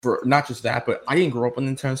for not just that, but I didn't grow up on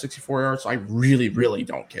Nintendo 64 era, so I really, really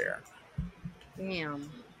don't care. Damn.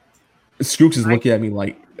 Skooks is looking at me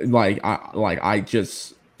like I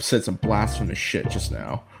just said some blasphemous shit just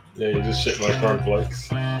now. Yeah, you just shit my cornflakes.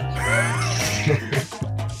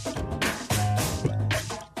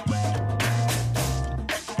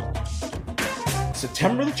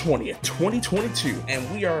 September the 20th, 2022,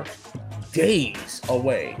 and we are days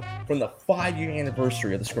away from the 5-year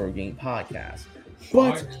anniversary of the Scrubclub Game Podcast.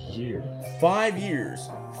 But 5 years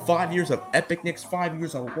of epicness, 5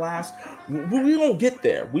 years of laughs. We won't get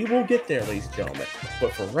there. We will get there, ladies and gentlemen.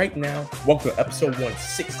 But for right now, welcome to episode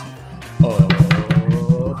 160 of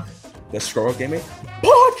the Scrubclub Gaming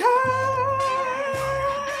Podcast.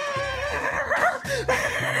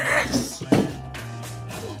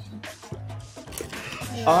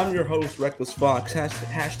 I'm your host, Reckless Fox.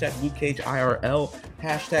 Hashtag Luke Cage IRL.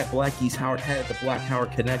 Hashtag Blackies Howard Head at the Black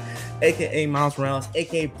Howard Connect. AKA Miles Morales.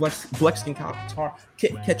 AKA Blexton Guitar.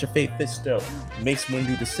 Catch a Faith Fisto. Mace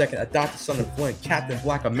Windu II. Adopted Son of Flint. Captain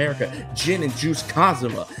Black America. Gin and Juice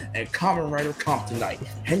Kazuma. And Common Rider Comptonite.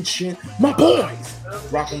 Henshin, my boys!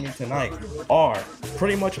 Rocking me tonight are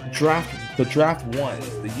pretty much the draft one.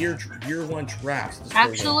 The year one drafts.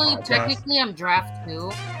 Actually, technically, I'm draft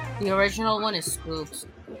 2. The original one is Scoops.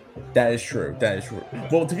 That is true.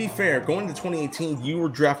 Well, to be fair, going to 2018, you were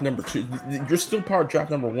draft number 2. You're still part of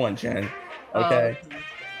draft number 1, Jen. Okay?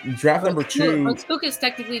 Draft number 2. But Spook is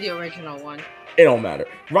technically the original one. It don't matter.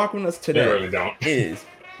 Rocking us today really is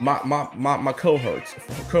my cohorts.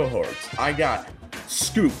 I got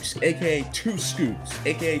Scoops, aka Two Scoops,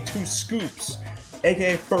 aka Two Scoops,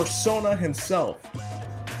 aka Persona himself.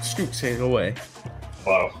 Scoops, take it away.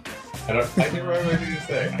 Wow. I can't remember what to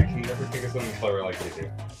say. I can never think of something clever like you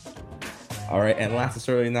do. All right, and last but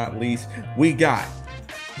certainly not least, we got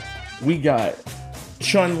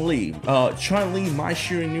Chun-Li. Chun-Li, Mai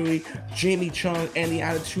Shiranui, Jamie Chung, and the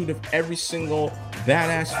attitude of every single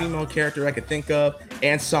badass female character I could think of,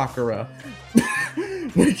 and Sakura.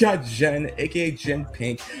 We got Jen, aka Jen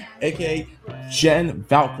Pink, aka Jen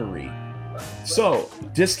Valkyrie. So,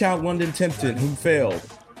 Discount London Tipton, who failed.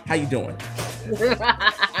 How you doing?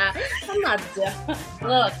 I'm not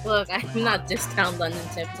look, I'm not Discount London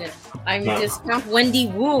Tipton. I'm Discount Wendy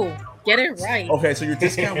Wu. Get it right. Okay, so your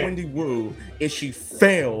Discount Wendy Wu is she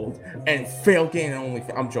failed and failed game only.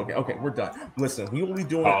 I'm joking. Okay, we're done. Listen, we will be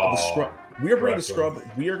doing the scrub. We are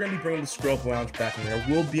going to be bringing the Scrub Lounge back in. There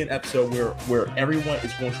will be an episode where everyone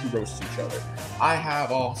is going to roast each other. I have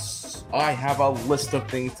a list of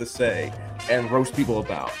things to say and roast people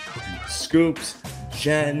about. Scoops,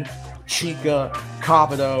 Jen, Chica,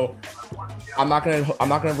 Kabuto. I'm not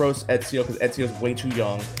gonna roast Ezio because Ezio is way too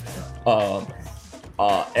young.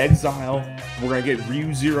 Exile. We're gonna get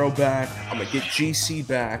Ryu Zero back. I'm gonna get GC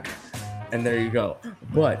back, and there you go.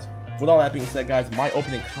 But with all that being said, guys, my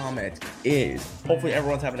opening comment is: hopefully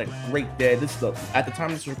everyone's having a great day. At the time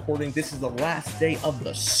of this recording, this is the last day of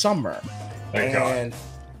the summer.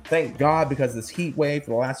 Thank God, because this heat wave for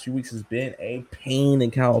the last few weeks has been a pain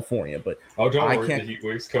in California. But don't worry, the heat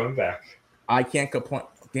wave's coming back. I can't complain.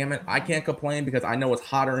 Damn it, I can't complain because I know it's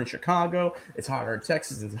hotter in Chicago, it's hotter in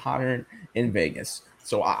Texas, it's hotter in Vegas.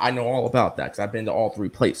 So I know all about that because I've been to all three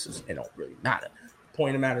places. It don't really matter.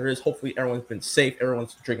 Point of the matter is, hopefully everyone's been safe.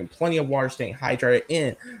 Everyone's drinking plenty of water, staying hydrated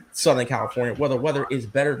in Southern California, where the weather is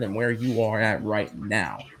better than where you are at right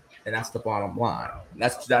now. And that's the bottom line.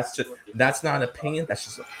 That's not an opinion. That's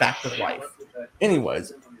just a fact of life.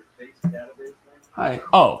 Anyways. Hi.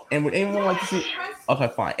 Oh, and would anyone like to see?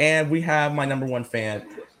 Okay, fine. And we have my number one fan,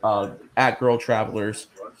 at Girl Travelers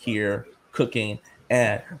here cooking,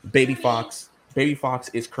 and Baby Fox. Baby Fox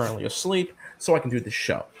is currently asleep, so I can do this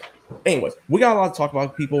show. Anyways, we got a lot to talk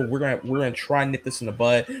about, people. We're gonna try and nip this in the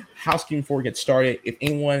bud. Housekeeping before we get started. If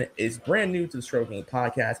anyone is brand new to the Scrubclub Game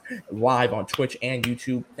Podcast, live on Twitch and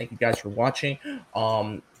YouTube, thank you guys for watching.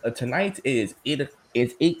 Tonight is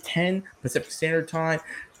 8:10 Pacific Standard Time,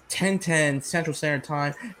 10:10 Central Standard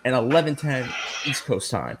Time, and 11:10 East Coast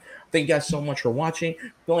Time. Thank you guys so much for watching.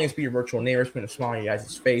 Feeling to be your virtual neighbor, it's been a smile on you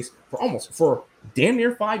guys' face for damn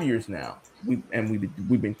near 5 years now. We've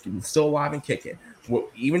been still alive and kicking. Well,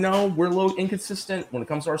 even though we're a little inconsistent when it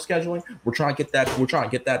comes to our scheduling, we're trying to get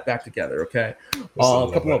that back together. Okay.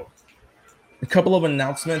 A couple of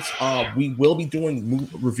announcements. We will be doing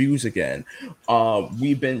reviews again.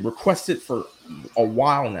 We've been requested for a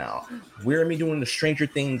while now. We're gonna be doing the Stranger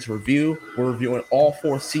Things review. We're reviewing all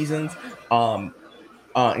 4 seasons,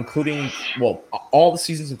 including all the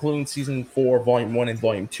seasons, including season 4, volume 1 and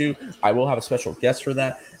volume 2. I will have a special guest for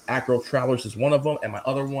that. Acro Travelers is one of them, and my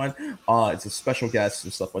other one is a special guest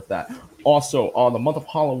and stuff like that. Also, on the month of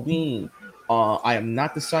Halloween, I am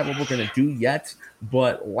not decided what we're gonna do yet,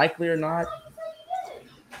 but likely or not,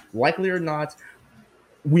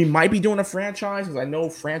 we might be doing a franchise because I know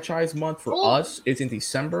franchise month for us is in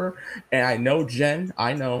December, and I know Jen,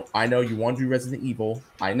 I know you want to do Resident Evil.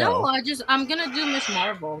 I know. No, I'm gonna do Miss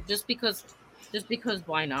Marvel just because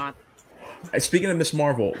why not? Speaking of Miss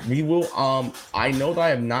Marvel, we will. I know that I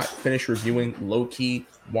have not finished reviewing Loki,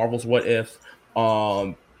 Marvel's What If,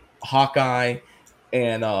 Hawkeye,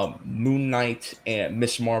 and Moon Knight and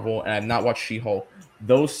Miss Marvel, and I've not watched She-Hulk.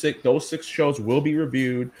 Those six shows will be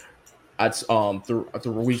reviewed. That's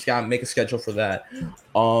we just gotta make a schedule for that.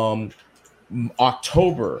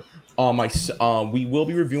 October, we will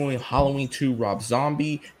be reviewing Halloween 2 Rob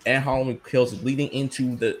Zombie and Halloween Kills leading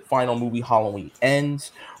into the final movie Halloween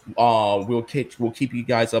Ends. We'll keep you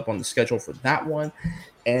guys up on the schedule for that one.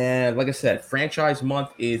 And like I said, franchise month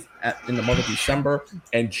is in the month of December,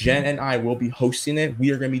 and Jen and I will be hosting it.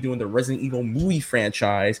 We are going to be doing the Resident Evil movie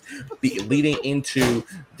franchise, leading into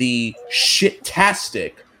the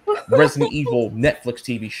shit-tastic Resident Evil Netflix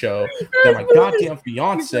TV show that my goddamn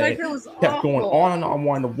fiance kept going on and on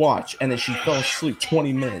wanting to watch, and then she fell asleep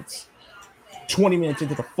 20 minutes into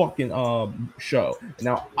the fucking show. And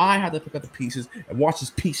now I had to pick up the pieces and watch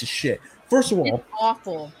this piece of shit. First of all, it's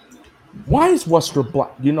awful. Why is Wesker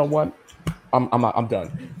black? You know what? I'm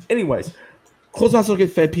done. Anyways, close out so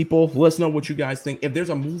get fed, people. Let us know what you guys think. If there's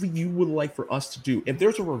a movie you would like for us to do, if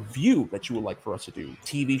there's a review that you would like for us to do,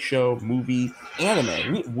 TV show, movie,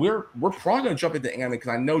 anime, we're probably gonna jump into anime because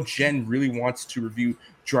I know Jen really wants to review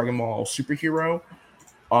Dragon Ball Superhero.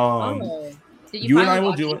 You and I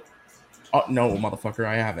will do it. Oh no, motherfucker,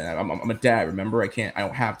 I haven't. I'm a dad. Remember, I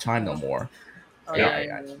don't have time no more. Oh,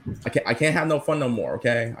 yeah. I can't have no fun no more.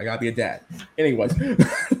 Okay, I gotta be a dad. Anyways,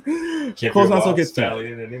 can't close mouths don't get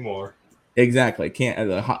stallion anymore. Exactly,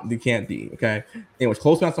 they can't be. Okay. Anyways,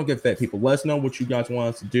 close mouths don't get fed. People, let us know what you guys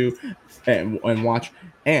want us to do and watch.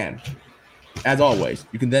 And as always,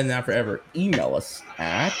 you can then now forever email us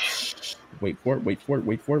at wait for it.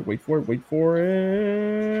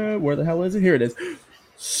 Where the hell is it? Here it is.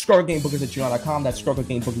 Scrubclubgamebookers@gmail.com. That's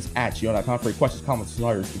scrubclubgamebookers@gmail.com for your questions,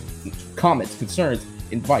 comments, concerns,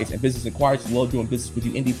 advice, and business inquiries. We love doing business with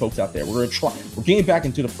you indie folks out there. We're getting back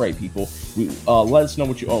into the fray, people. Let us know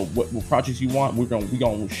what projects you want. We're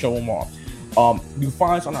gonna show them off. You can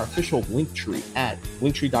find us on our official Linktree at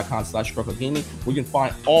linktree.com/scrubclubgaming, where you can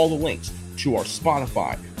find all the links to our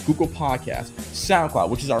Spotify, Google Podcasts, SoundCloud,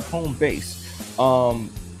 which is our home base,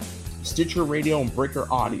 Stitcher Radio, and Breaker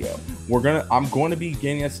Audio. I'm going to be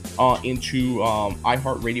getting us into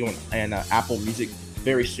iHeartRadio and Apple Music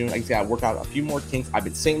very soon. Like I said, I work out a few more kinks. I've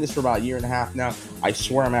been saying this for about a year and a half now. I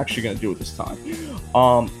swear I'm actually going to do it this time.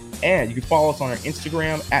 And you can follow us on our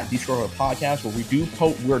Instagram at The Scrubclub Podcast, where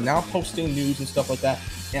we're now posting news and stuff like that.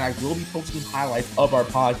 And I will be posting highlights of our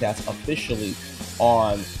podcast officially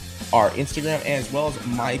on our Instagram, and as well as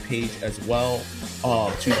my page as well,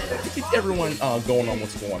 to get everyone going on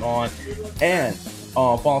what's going on. And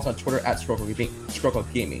follow us on Twitter at Scrubclub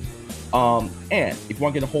Gaming. And if you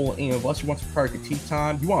want to get a hold of any of us, you want some prior tea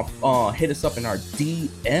time, you want to hit us up in our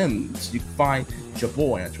DMs. You can find your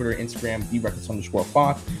boy on Twitter, Instagram,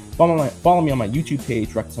 @Records_Fox. Follow me on my YouTube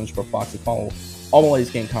page, Records_Fox, and follow all the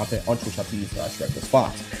latest game content on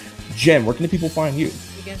Twitch.tv/RecordSfox. Jen, where can the people find you?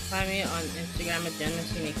 You can find me on Instagram at Jen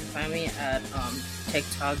Machine. You can find me at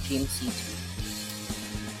TikTok GMC2.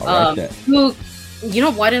 All right, you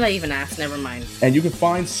know, why did I even ask? Never mind. And you can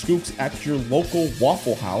find Scoops at your local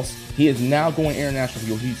Waffle House. He is now going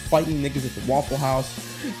international. He's fighting niggas at the Waffle House,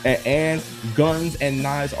 and guns and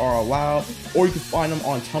knives are allowed. Or you can find him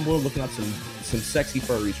on Tumblr looking up some sexy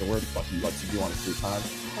furries, or where the fuck he likes to do on his free time.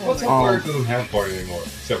 Well, Tumblr doesn't have party anymore,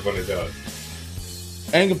 except when it does.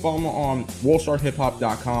 And you can follow him on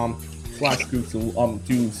worldstarhiphop.com/Scoops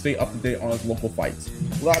to stay up to date on his local fights.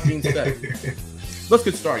 With that being said, let's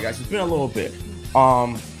get started, guys. It's been a little bit.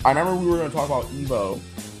 I remember we were going to talk about Evo.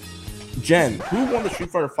 Jen, who won the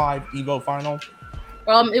Street Fighter V Evo final?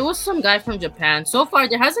 It was some guy from Japan. So far,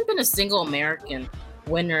 there hasn't been a single American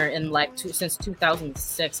winner in since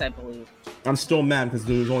 2006, I believe. I'm still mad because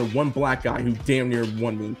there was only one black guy who damn near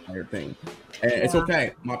won the entire thing. And it's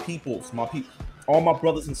okay, all my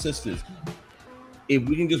brothers and sisters. If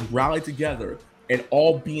we can just rally together and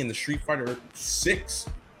all be in the Street Fighter 6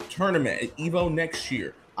 tournament at Evo next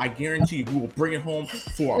year, I guarantee you we will bring it home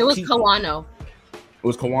for our people. It was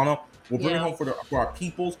Kawano. We'll bring it home for our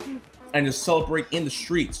peoples and just celebrate in the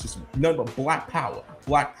streets. Just nothing but black power,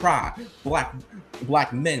 black pride, black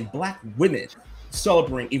men, black women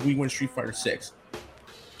celebrating if we win Street Fighter 6.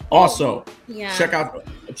 Also, check out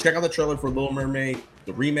the trailer for Little Mermaid,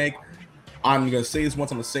 the remake. I'm gonna say this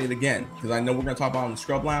once, I'm gonna say it again because I know we're gonna talk about it in the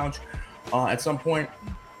Scrub Lounge at some point.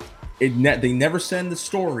 They never send the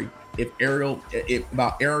story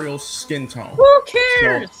about Ariel's skin tone. Who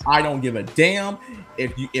cares? So I don't give a damn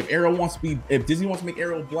if Disney wants to make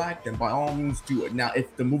Ariel black, then by all means do it. Now,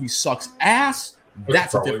 if the movie sucks ass,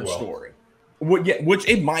 that's a different story. Which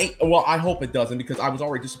it might. Well, I hope it doesn't because I was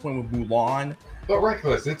already disappointed with Mulan. But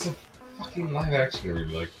Reckless, it's a fucking live action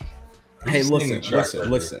movie. Like, hey, listen.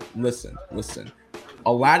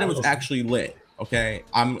 Aladdin was actually lit. Okay,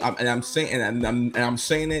 I'm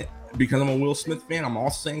saying it because I'm a Will Smith fan. I'm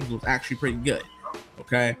also saying it was actually pretty good.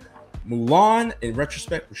 Okay, Mulan in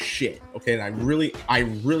retrospect was shit. Okay, and I really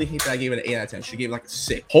hate that I gave it an 8 out of 10. She gave it like a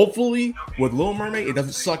 6. Hopefully with Little Mermaid it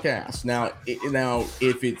doesn't suck ass. Now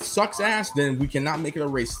if it sucks ass, then we cannot make it a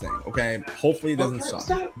race thing. Okay, hopefully it doesn't suck.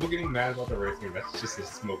 Stop getting mad about the race thing. That's just a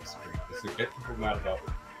smoke screen. This will get people mad about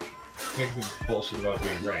making bullshit about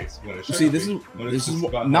being race. When it see, this is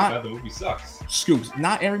about not the movie sucks. Scoops.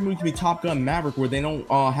 Not every movie can be Top Gun Maverick where they don't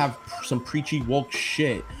have some preachy woke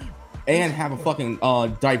shit and have a fucking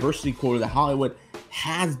diversity quota that Hollywood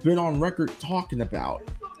has been on record talking about.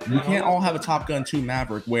 We can't all have a Top Gun 2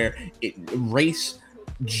 Maverick where race,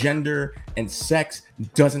 gender, and sex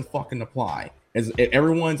doesn't fucking apply. As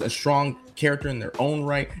everyone's a strong character in their own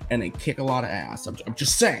right and they kick a lot of ass. I'm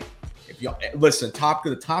just saying. If y'all listen, the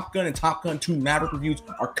Top Gun and Top Gun 2 Maverick reviews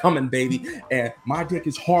are coming, baby, and my dick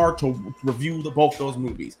is hard to review both those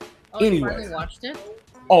movies. Anyway, you watched it?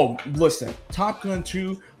 Oh, listen, Top Gun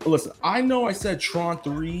 2. Listen, I know I said Tron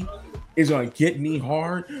 3 is gonna get me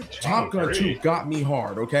hard. Top Gun 2 got me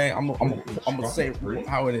hard. Okay, I'm gonna say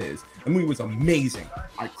how it is. The movie was amazing.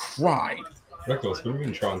 I cried. Reckless, what do you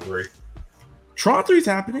mean Tron 3? Tron 3 is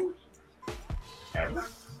happening.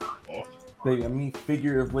 Oh. Baby, I mean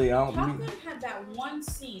figuratively. Top Gun had that one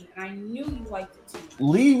scene, and I knew you liked it too.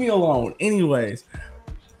 Leave me alone. Anyways,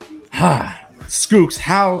 Scoops,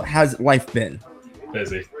 how has life been?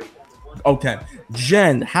 Busy. Okay,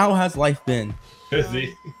 Jen, how has life been?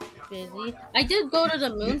 Busy. I did go to the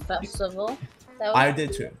Moon Festival. I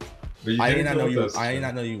did too. I did not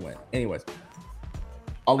know you went. Anyways,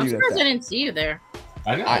 I'll leave it at that. I didn't see you there.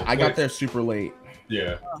 I know. I got there super late.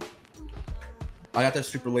 Yeah. I got there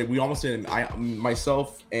super late. We almost didn't.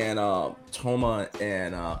 Myself and Toma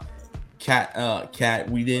and Kat.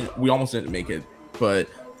 We almost didn't make it, but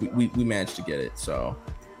we managed to get it. So,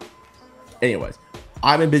 anyways,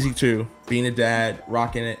 I've been busy too, being a dad,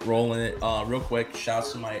 rocking it, rolling it. Real quick,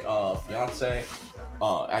 shouts to my fiance,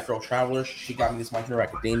 Afro Traveler. She got me this My Hero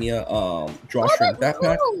Academia drawstring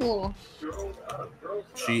backpack. Cool.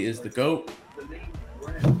 She is the GOAT.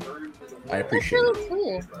 I appreciate really it.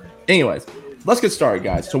 Cool. Anyways, let's get started,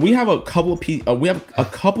 guys. So we have a couple of we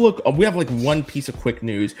have like one piece of quick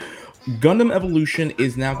news. Gundam Evolution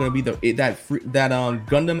is now going to be that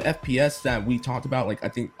Gundam FPS that we talked about like I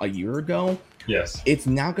think a year ago. Yes. It's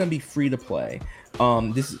now going to be free to play.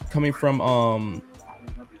 This is coming from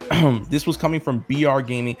this was coming from BR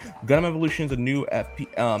Gaming. Gundam Evolution is a new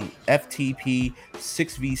FTP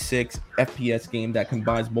 6v6 FPS game that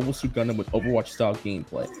combines Mobile Suit Gundam with Overwatch style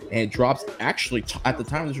gameplay, and it drops actually at the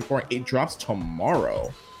time of this recording. It drops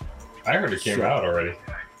tomorrow. I heard it came out already.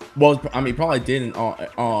 Well, I mean, probably did in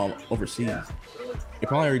overseas. It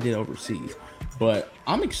probably already did overseas, but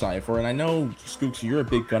I'm excited for it. And I know Skooks, you're a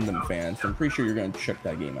big Gundam fan, so I'm pretty sure you're going to check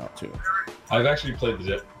that game out too. I've actually played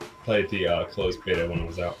the closed beta when it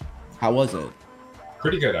was out. How was it?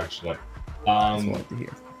 Pretty good, actually. That's what I like to hear.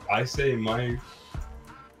 I say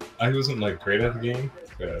I wasn't like great at the game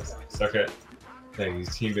because I suck at playing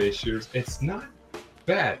these team-based shooters. It's not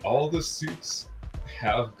bad. All the suits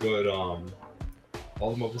have good all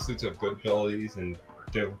the mobile suits have good abilities and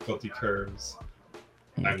difficulty curves.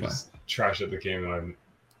 Okay. I'm just trash at the game and I'm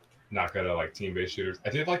not good at like team-based shooters. I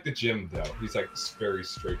did like the Jim though. He's like very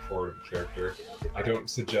straightforward character. I don't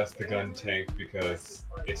suggest the gun tank because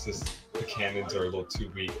it's just the cannons are a little too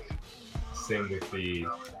weak. Same with the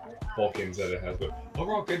Vulcans that it has, but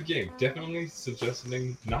overall good game. Definitely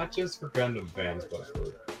suggesting not just for Gundam fans, but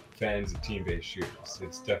for fans of team-based shooters.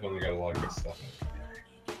 It's definitely got a lot of good stuff in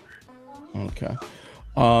it. Okay.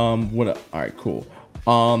 All right, cool.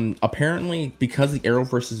 Apparently because the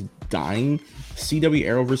Arrowverse is dying, CW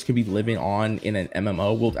Arrowverse could be living on in an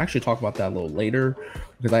MMO. We'll actually talk about that a little later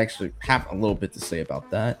because I actually have a little bit to say about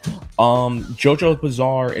that. JoJo's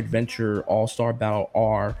Bizarre Adventure All-Star Battle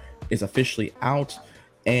R is officially out,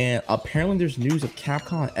 and apparently there's news of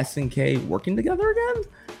Capcom and SNK working together again.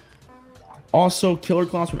 Also, Killer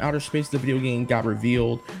Clowns from Outer Space, the video game, got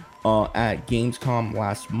revealed at Gamescom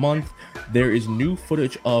last month. There is new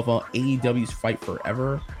footage of AEW's Fight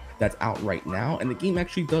Forever that's out right now, and the game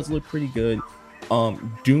actually does look pretty good.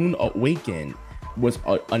 Dune Awaken was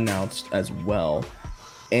announced as well,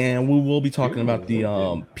 and we will be talking about the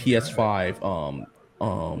PS5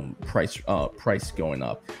 price going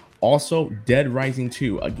up. Also, Dead Rising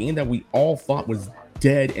 2, a game that we all thought was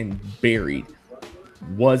dead and buried,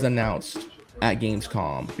 was announced at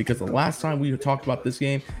Gamescom, because the last time we talked about this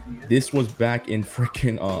game, this was back in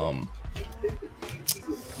freaking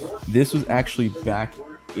this was actually back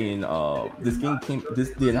in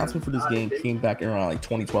the announcement for this game came back in around like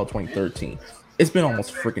 2012, 2013. It's been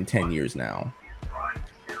almost freaking 10 years now.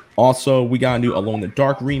 Also, we got a new Alone in the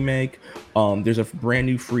Dark remake. There's a brand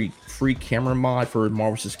new free camera mod for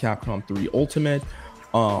Marvel vs. Capcom 3 Ultimate.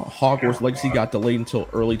 Hogwarts Legacy got delayed until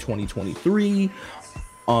early 2023.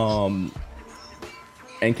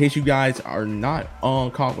 In case you guys are not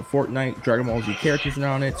caught with Fortnite, Dragon Ball Z characters are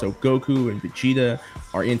on it. So Goku and Vegeta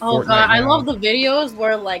are in Fortnite. God, now. I love the videos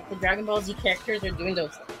where like the Dragon Ball Z characters are doing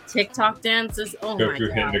those TikTok dances. Oh my Goku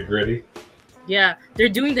god. hitting the gritty. Yeah, they're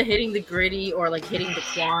doing the hitting the gritty or like hitting the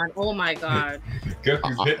quan. Oh my god.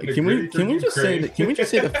 Goku's hitting the Can gritty. we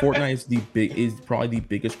just say that Fortnite is probably the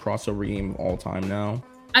biggest crossover game of all time now?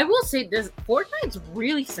 I will say this: Fortnite's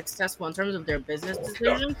really successful in terms of their business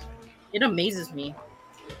decisions. It amazes me.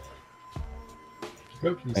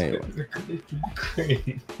 Goku's Anyway. hitting the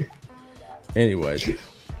gritty. Anyways,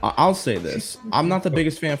 I'll say this: I'm not the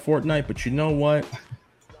biggest fan of Fortnite, but you know what?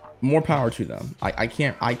 More power to them. I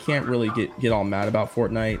can't really get all mad about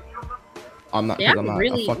Fortnite. I'm not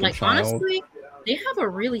a fucking child. Honestly, they have a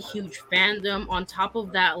really huge fandom. On top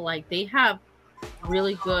of that, like they have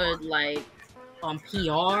really good like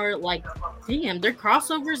PR. Like, damn, their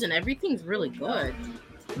crossovers and everything's really good.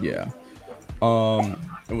 Yeah.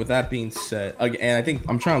 And with that being said, and I think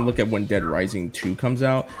I'm trying to look at when Dead Rising 2 comes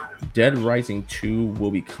out. Dead Rising 2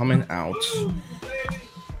 will be coming out.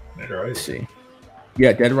 Let's see.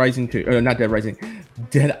 Yeah, Dead Rising 2. Not Dead Rising.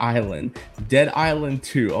 Dead Island. Dead Island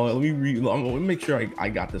 2. Oh, let me make sure I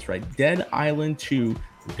got this right. Dead Island 2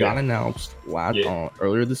 got announced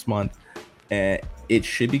earlier this month, and it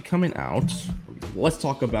should be coming out. Let's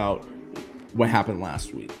talk about what happened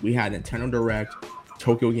last week. We had Nintendo Direct,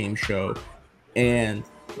 Tokyo Game Show, and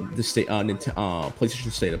the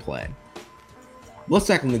PlayStation State of Play. Let's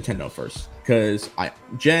tackle Nintendo first, because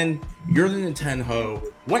Jen, you're the Nintendo.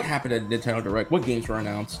 What happened at Nintendo Direct? What games were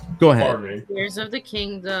announced? Go ahead. Tears of the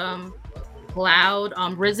Kingdom, Cloud,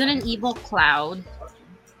 Resident Evil Cloud.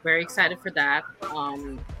 Very excited for that.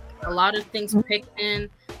 A lot of things picked in.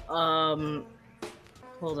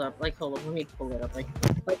 Hold up. Let me pull it up. Like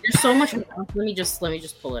there's so much. Let me just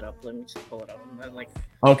pull it up.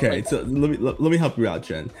 Okay, so let me help you out,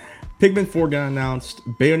 Jen. Pikmin 4 got announced.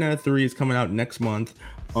 Bayonetta 3 is coming out next month.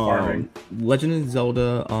 Legend of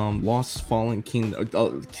Zelda, Lost Fallen Kingdom,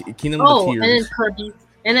 Kingdom of the Tears.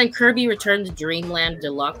 And then Kirby Return to Dreamland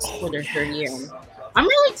Deluxe for their 3rd year. I'm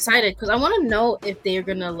really excited because I want to know if they're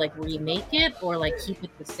gonna like remake it or like keep it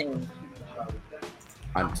the same.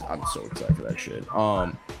 I'm so excited for that shit.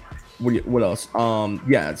 What else?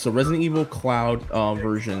 Yeah, so Resident Evil Cloud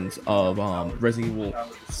versions of Resident Evil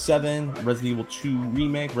 7, Resident Evil 2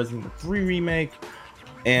 remake, Resident Evil 3 remake,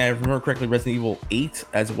 and if I remember correctly, Resident Evil 8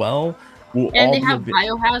 as well. And they have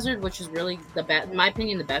Biohazard, which is really the best, in my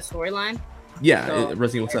opinion, the best storyline. Yeah, so,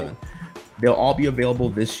 Resident Evil 7. They'll all be available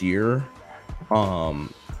this year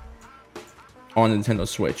on Nintendo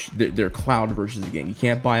Switch. They're cloud versions of the game. You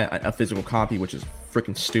can't buy a physical copy, which is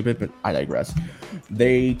freaking stupid, but I digress.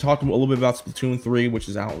 They talked a little bit about Splatoon 3, which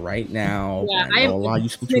is out right now. Yeah, I know a lot of you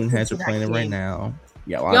Splatoon heads are playing it right now.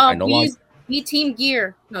 Yeah, I know be Team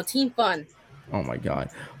Gear. No, Team Fun. Oh my god.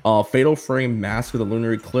 Fatal Frame Mask of the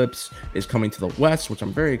Lunar Eclipse is coming to the West, which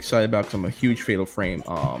I'm very excited about because I'm a huge Fatal Frame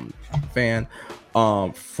fan.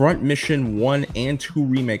 Front Mission 1 and 2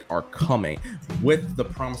 remake are coming with the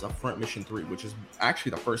promise of Front Mission 3, which is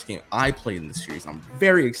actually the first game I played in the series. I'm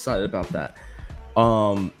very excited about that.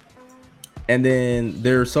 And then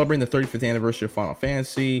they're celebrating the 35th anniversary of Final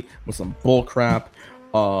Fantasy with some bull crap.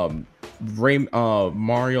 Mario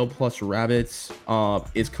plus Rabbids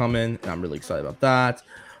is coming, and I'm really excited about that.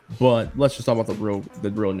 But let's just talk about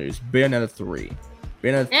the real news. Bayonetta 3.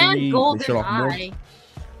 Bayonetta 3 and Golden Eye.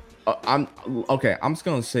 I'm just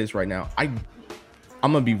gonna say this right now. I'm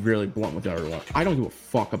gonna be really blunt with everyone. I don't give a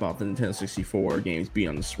fuck about the Nintendo 64 games being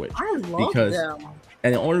on the Switch. I love them.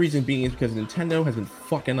 And the only reason being is because Nintendo has been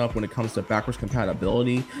fucking up when it comes to backwards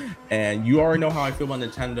compatibility. And you already know how I feel about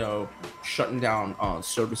Nintendo shutting down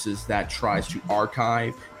services that tries to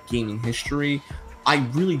archive gaming history. I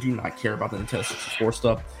really do not care about the Nintendo 64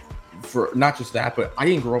 stuff. For not just that, but I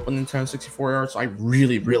didn't grow up in Nintendo 64 era, so I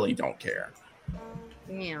really, really don't care.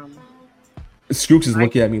 Damn. Skooks is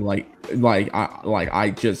looking at me like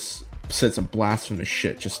I just said some blasphemous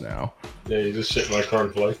shit just now. Yeah, you just shit my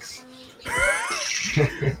cornflakes.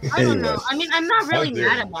 I don't know. I mean, I'm not really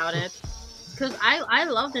mad about it because I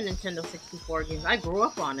love the Nintendo 64 games. I grew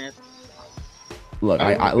up on it. Look,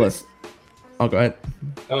 I listen. Oh, go ahead.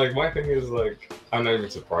 And like my thing is like I'm not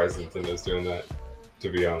even surprised Nintendo's doing that. To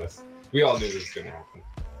be honest, we all knew this was gonna happen.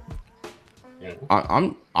 Yeah.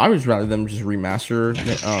 I would rather them just remaster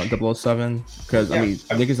 007 because I mean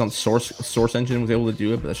niggas on Source Engine was able to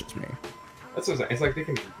do it, but that's just me. That's what I'm saying. It's like they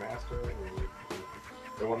can remaster it.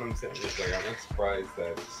 And what I'm saying is like I'm not surprised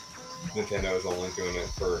that Nintendo is only doing it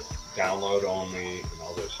for download only and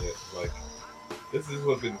all that shit. Like this is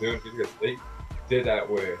what they've been doing because they did that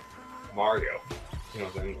with Mario. You know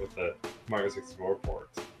what I'm saying, with the Mario 64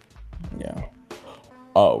 ports. Yeah.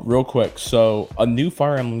 Oh, real quick. So a new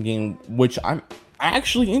Fire Emblem game, which I'm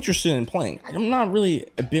actually interested in playing. I'm not really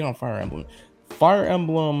big on Fire Emblem. Fire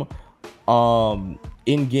Emblem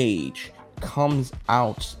Engage comes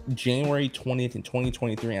out January 20th in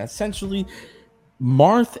 2023. And essentially,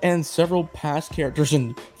 Marth and several past characters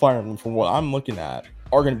in Fire Emblem, from what I'm looking at,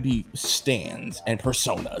 are going to be stands and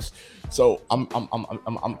personas. So I'm kind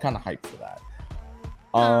of hyped for that.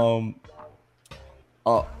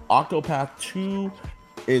 Octopath 2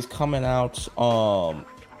 is coming out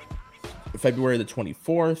February the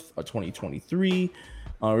 24th of 2023. We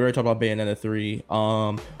already talked about Bayonetta 3.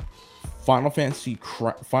 Final Fantasy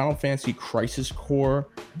Crisis Core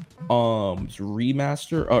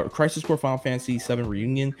remaster, Crisis Core Final Fantasy 7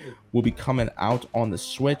 Reunion will be coming out on the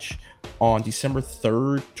Switch on December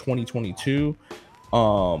 3rd, 2022.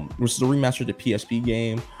 Which is a remaster of the PSP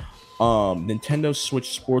game. Nintendo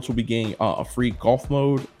Switch Sports will be getting a free golf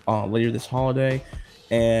mode later this holiday,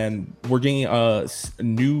 and we're getting a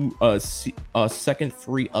second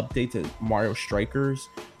free update to Mario Strikers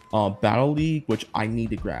Battle League, which I need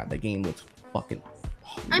to grab. That game looks fucking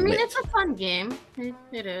I mean, lit. it's a fun game.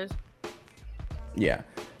 It is. Yeah.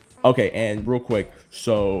 Okay, and real quick,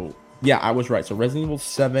 so yeah, I was right. So Resident Evil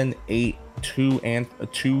 7, 8, 2 and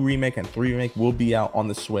 2 remake and 3 remake will be out on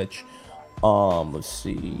the Switch. Let's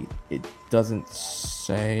see. It doesn't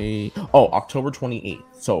say. Oh, October 28th.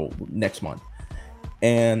 So next month.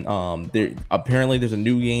 And there's a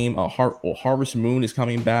new game. Harvest Moon is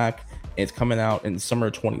coming back. It's coming out in summer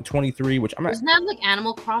 2023. Isn't that like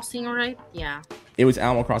Animal Crossing, right? Yeah. It was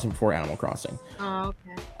Animal Crossing before Animal Crossing. Oh,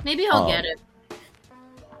 okay. Maybe I'll get it.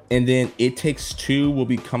 And then It Takes Two will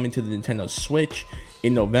be coming to the Nintendo Switch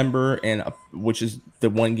in November, and which is the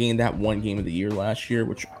one game of the year last year,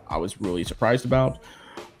 which I was really surprised about.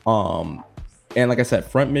 And like I said,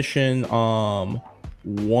 Front Mission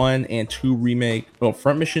 1 and 2 remake. Well,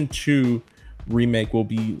 Front Mission 2 remake will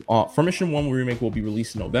be Front Mission 1 remake will be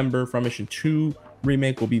released in November. Front Mission 2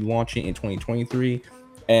 remake will be launching in 2023,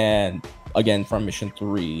 and again, Front Mission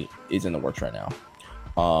 3 is in the works right now.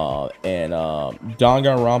 And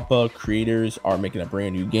Danganronpa creators are making a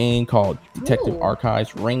brand new game called Detective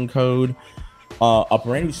Archives Ring Code. A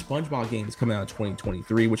brand new SpongeBob game is coming out in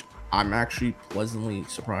 2023, which I'm actually pleasantly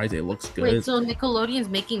surprised. It looks good. Wait, so Nickelodeon's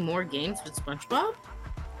making more games with SpongeBob?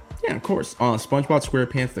 Yeah, of course. SpongeBob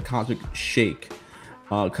SquarePants The Cosmic Shake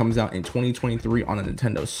comes out in 2023 on a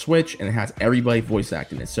Nintendo Switch, and it has everybody voice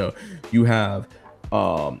acting it. So you have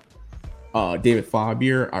David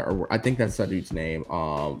Fabier, I think that's that dude's name,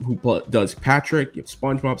 who does Patrick. You have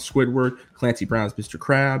SpongeBob, Squidward, Clancy Brown's Mr.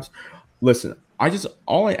 Krabs. Listen,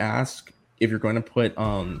 all I ask, if you're going to put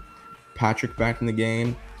Patrick back in the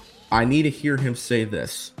game, I need to hear him say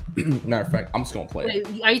this. Matter of fact, I'm just gonna play it.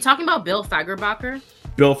 Wait, are you talking about Bill Fagerbakker?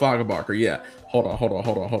 Bill Fagerbakker, yeah. Hold on.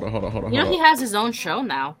 You know he has his own show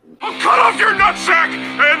now. I'll cut off your nutsack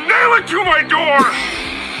and nail it to my door!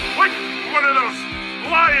 Like one of those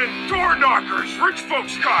lion door knockers rich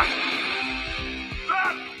folks got.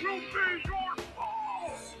 That will be your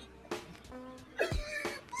fault!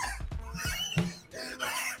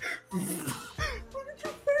 Look at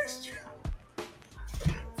your face,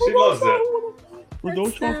 She loves it. For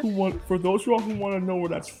those y'all who want to know where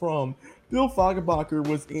that's from, Bill Fagerbakker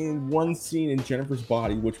was in one scene in Jennifer's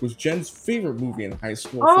Body, which was Jen's favorite movie in high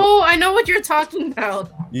school. Oh, I know what you're talking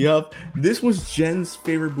about. Yep, this was Jen's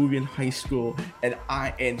favorite movie in high school,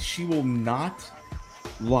 and she will not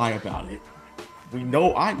lie about it. I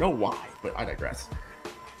know why, but I digress.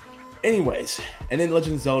 Anyways, and then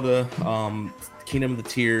Legend of Zelda, Kingdom of the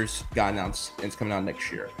Tears got announced, and it's coming out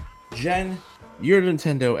next year. Jen, you're a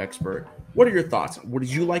Nintendo expert. What are your thoughts? What did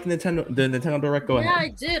you like the Nintendo Direct? Go ahead. Yeah, I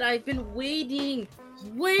did. I've been waiting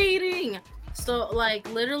So, like,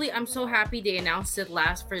 literally, I'm so happy they announced it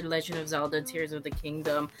last for Legend of Zelda Tears of the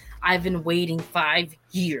Kingdom. I've been waiting 5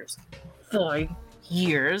 years. 5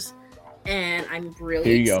 years. And I'm really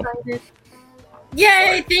Here you go. excited.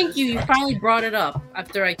 Yay! Thank you. You finally brought it up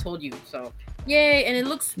after I told you. So, yay! And it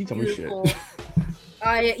looks You told me shit. beautiful.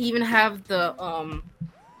 I even have the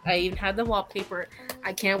wallpaper.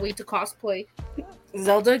 I can't wait to cosplay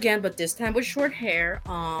Zelda again, but this time with short hair.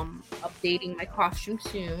 Updating my costume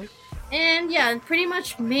soon. And yeah, pretty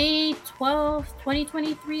much May 12th,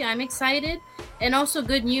 2023. I'm excited. And also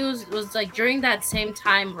good news was like during that same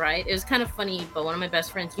time, right? It was kind of funny, but one of my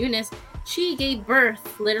best friends, Eunice, she gave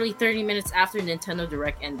birth literally 30 minutes after Nintendo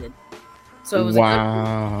Direct ended. So it was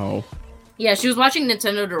wow. Yeah, she was watching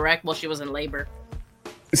Nintendo Direct while she was in labor.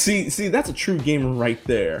 See, that's a true gamer right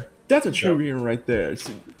there. That's a true gamer right there.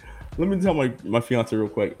 See, let me tell my fiance real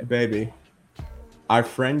quick, baby. Our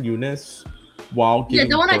friend Eunice, while giving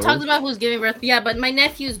the one birth, I talked about who's giving birth. Yeah, but my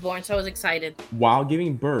nephew's born, so I was excited. While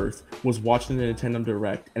giving birth, was watching the Nintendo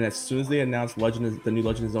Direct, and as soon as they announced the new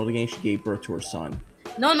Legend of Zelda game, she gave birth to her son.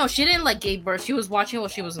 No, she didn't like give birth. She was watching while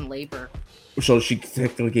she was in labor. So she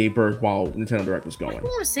technically gave birth while Nintendo Direct was going. I don't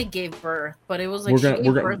want to say gave birth, but it was like she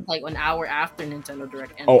gave birth like an hour after Nintendo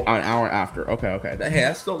Direct ended. Oh, an hour after. Okay. Hey,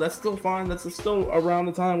 that's still fine. That's still around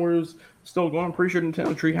the time where it's still going. I'm pretty sure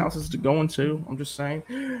Nintendo Treehouse is going too. I'm just saying.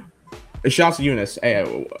 Shouts to Eunice.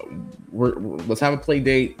 Hey, let's have a play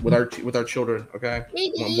date with our children. Okay.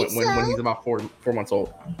 When he's about 4 months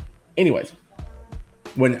old. Anyways,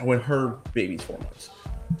 when her baby's 4 months.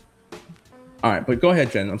 All right, but go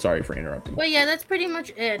ahead, Jen. I'm sorry for interrupting. Well, yeah, that's pretty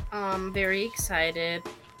much it. Very excited.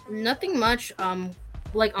 Nothing much.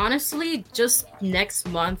 Like honestly, just next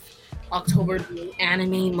month, October being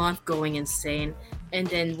anime month, going insane, and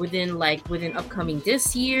then within upcoming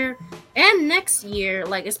this year and next year,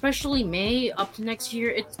 like especially May up to next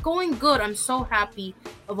year, it's going good. I'm so happy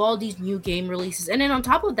of all these new game releases, and then on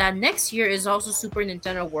top of that, next year is also Super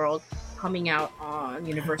Nintendo World coming out on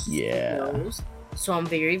Universal Studios. So I'm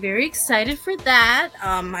very, very excited for that.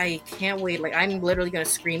 I can't wait. Like I'm literally gonna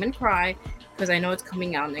scream and cry because I know it's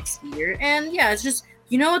coming out next year. And yeah, it's just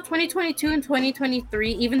 2022 and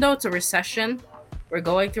 2023, even though it's a recession, we're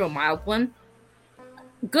going through a mild one.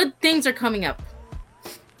 Good things are coming up.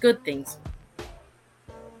 Good things.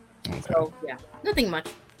 Okay. So yeah, nothing much.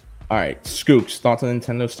 All right, Scoops, thoughts on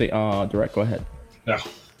Nintendo Direct? Go ahead. No.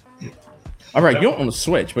 All right, you don't own the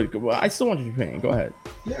Switch, but I still want your opinion. Go ahead.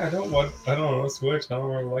 Yeah, I don't know Switch. I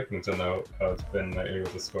don't really like Nintendo. It's been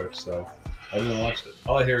with the Switch, so I didn't watch it.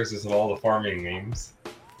 All I hear is just all the farming memes.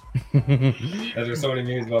 There's so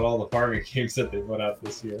many memes about all the farming games that they put out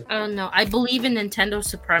this year. I don't know. I believe in Nintendo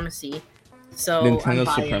supremacy. So Nintendo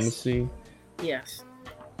supremacy. Yes.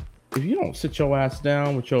 If you don't sit your ass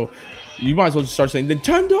down with you might as well just start saying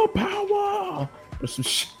Nintendo power or some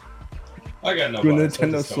shit. I got no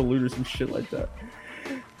Nintendo salute or some shit like that.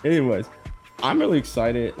 Anyways, I'm really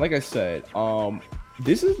excited. Like I said,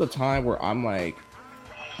 this is the time where I'm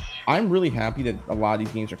really happy that a lot of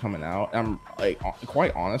these games are coming out. I'm like,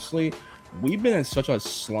 quite honestly, we've been in such a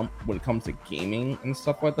slump when it comes to gaming and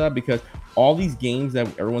stuff like that because all these games that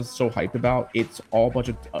everyone's so hyped about, it's all a bunch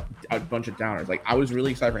of downers. Like I was really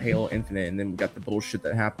excited for Halo Infinite, and then we got the bullshit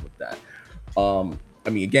that happened with that. I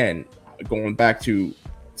mean, again, going back to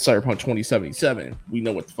Cyberpunk 2077, we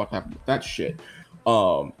know what the fuck happened with that shit.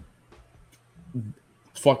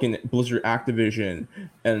 Fucking Blizzard Activision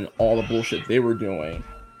and all the bullshit they were doing.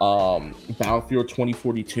 Battlefield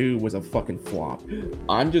 2042 was a fucking flop.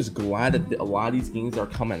 I'm just glad that a lot of these games are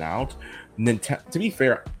coming out. To be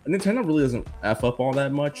fair, Nintendo really doesn't F up all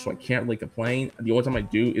that much, so I can't really complain. The only time I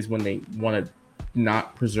do is when they want to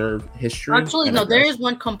not preserve history. Actually, no, there is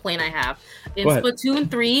one complaint I have. In Splatoon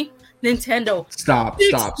 3, Nintendo. Stop.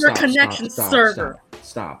 Server.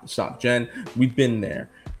 Jen, we've been there.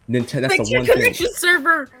 Nintendo. That's the one connection thing.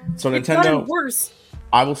 Server. So it's Nintendo. Worse.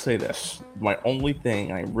 I will say this. My only thing,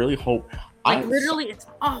 and I really hope. It's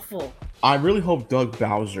awful. I really hope Doug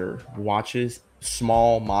Bowser watches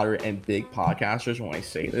small, moderate, and big podcasters when I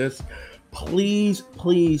say this. Please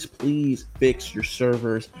fix your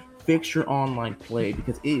servers. Fix your online play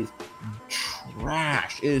because it is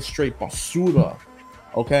trash. It is straight basura.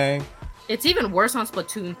 Okay? It's even worse on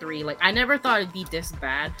Splatoon 3. Like, I never thought it'd be this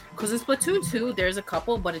bad. Because in Splatoon 2, there's a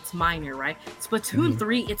couple, but it's minor, right? Splatoon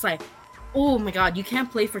 3, it's like, oh my god, you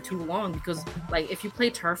can't play for too long. Because, like, if you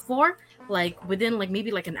play Turf War, like, within, like,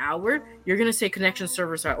 maybe, like, an hour, you're going to say connection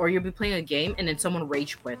servers out. Or you'll be playing a game, and then someone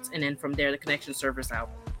rage quits. And then from there, the connection server's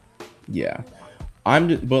out. Yeah.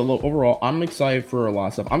 But overall, I'm excited for a lot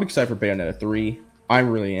of stuff. I'm excited for Bayonetta 3. I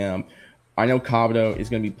really am. I know Kabuto is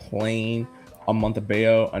going to be playing a month of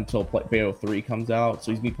Bayo until Bayo 3 comes out.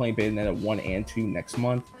 So he's be playing Bayonetta 1 and 2 next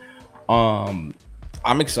month. I'm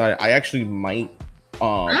excited. I actually might.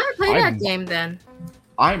 I'm gonna play that game then.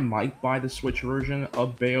 I might buy the Switch version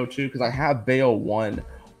of Bayo 2 because I have Bayo 1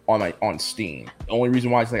 on Steam. The only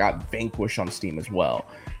reason why is I got Vanquish on Steam as well,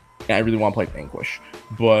 and I really want to play Vanquish.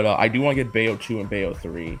 But I do want to get Bayo 2 and Bayo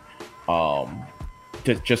 3,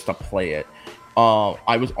 just to play it.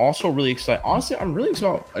 I was also really excited. Honestly, I'm really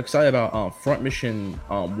excited about Front Mission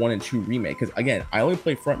 1 and 2 remake because again, I only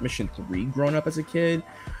played Front Mission 3 growing up as a kid,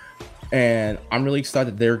 and I'm really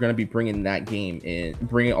excited that they're going to be bringing that game in,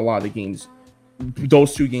 bringing a lot of the games,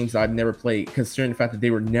 those 2 games that I've never played, considering the fact that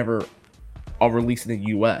they were never released in the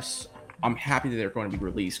US. I'm happy that they're going to be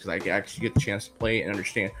released because I actually get the chance to play it and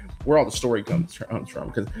understand where all the story comes from.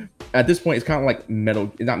 Because at this point, it's kind of like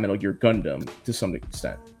not Metal Gear, Gundam to some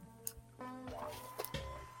extent.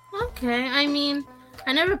 Okay, I mean,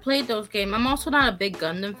 I never played those games. I'm also not a big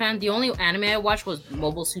Gundam fan. The only anime I watched was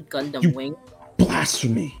Mobile Suit Gundam Wing.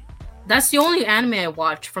 Blasphemy! That's the only anime I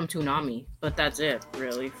watched from Toonami, but that's it,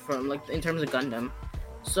 really, from like in terms of Gundam.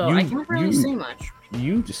 So I can't really say much.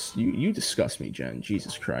 You disgust me, Jen.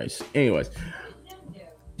 Jesus Christ. Anyways,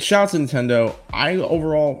 shout out to Nintendo. I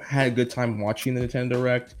overall had a good time watching the Nintendo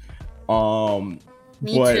Direct.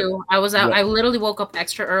 Me too. I was out. I literally woke up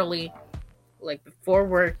extra early, like before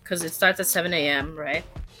work, because it starts at 7 a.m. Right?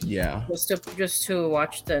 Yeah. Just to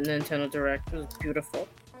watch the Nintendo Direct. It was beautiful.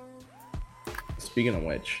 Speaking of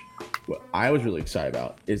which, what I was really excited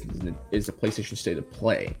about is the PlayStation State of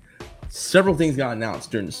Play. Several things got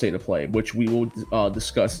announced during the State of Play, which we will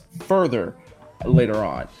discuss further later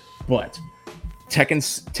on. But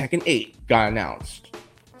Tekken 8 got announced.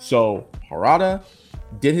 So Harada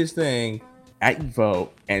did his thing at EVO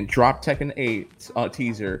and dropped Tekken 8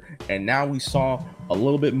 teaser, and now we saw a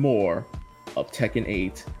little bit more of Tekken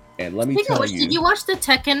 8. And let me tell you, did you watch the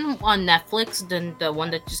Tekken on Netflix? The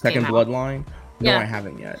one that just came out? Tekken Bloodline? No, I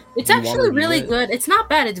haven't yet. It's actually really good. It's not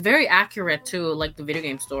bad. It's very accurate to like the video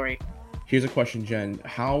game story. Here's a question, Jen.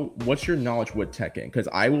 What's your knowledge with Tekken? Because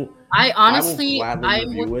I will gladly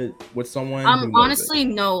review it with someone.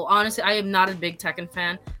 Honestly, I am not a big Tekken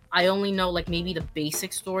fan. I only know like maybe the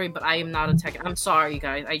basic story, but I am not a Tekken. I'm sorry,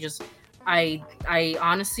 guys. I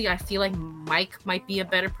honestly, I feel like Mike might be a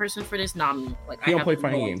better person for this, not me. Like he don't play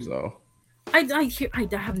fighting games though. I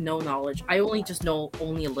have no knowledge. I only know a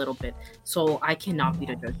little bit, so I cannot be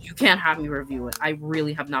the judge. You can't have me review it. I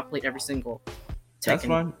really have not played every single Tekken. That's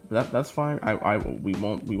fine. That's fine. We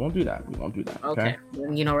won't do that. We won't do that. Okay.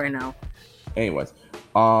 You know right now. Anyways,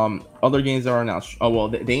 other games that are announced. Oh well,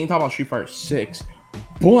 they didn't talk about Street Fighter 6,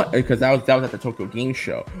 but because that was at the Tokyo Game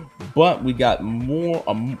Show. But we got a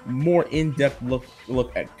more in-depth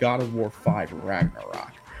look at God of War 5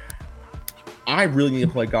 Ragnarok. I really need to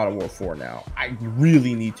play God of War 4 now. I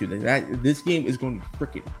really need to. This game is going to be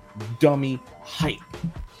freaking dummy hype,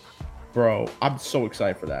 bro. I'm so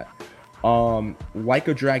excited for that. Like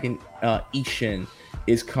a Dragon Ishin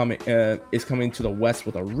is coming to the West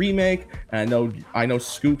with a remake. And I know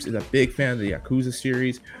Scoops is a big fan of the Yakuza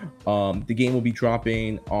series. The game will be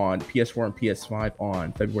dropping on PS4 and PS5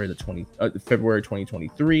 on February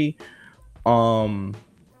 2023.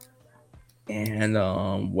 And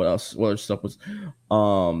what else? What other stuff was?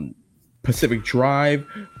 Pacific Drive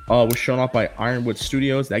was shown off by Ironwood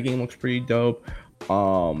Studios. That game looks pretty dope.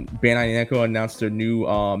 Bandai Namco announced their new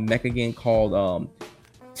mecha game called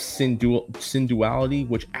Sin Duality,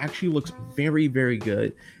 which actually looks very, very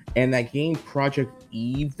good. And that game, Project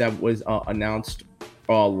Eve, that was announced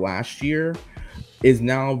last year, is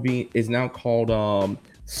now called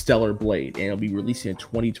Stellar Blade, and it'll be releasing in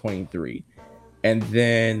 2023. And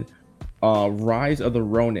then Rise of the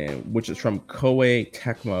Ronin, which is from Koei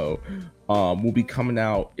Tecmo, will be coming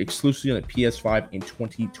out exclusively on the PS5 in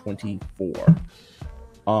 2024.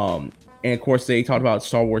 And of course, they talked about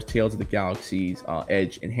Star Wars Tales of the Galaxy's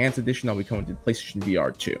Edge Enhanced Edition that'll be coming to PlayStation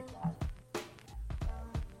VR 2.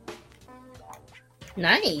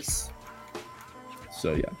 Nice.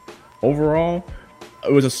 So yeah, overall,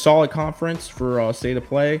 it was a solid conference for State of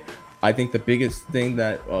Play. I think the biggest thing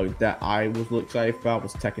that I was really excited about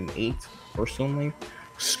was Tekken 8, personally.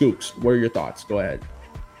 Scoops, what are your thoughts? Go ahead.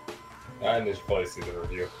 I didn't probably see the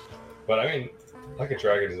review, but I mean, Like a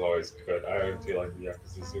Dragon is always good. I feel like the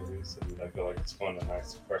Yakuza series, and I feel like it's fun and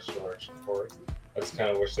nice, fresh direction for it. I just kind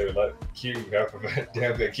of wish they would let Q have a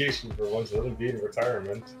damn vacation for once, let him be in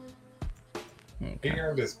retirement. Okay. He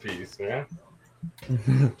earned his piece, man.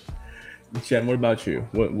 Jen, what about you?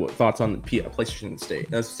 What thoughts on the PlayStation State?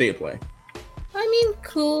 That's State of Play. I mean,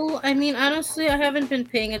 cool. I mean, honestly, I haven't been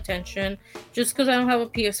paying attention just because I don't have a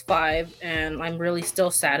PS5, and I'm really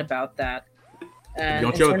still sad about that. And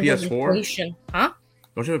Don't in you have a terms of PS4? inflation- Huh?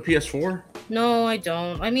 Don't you have a PS4? No, I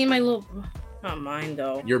don't. I mean, my little, not mine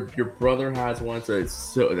though. Your brother has one, so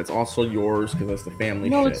that's also yours because that's the family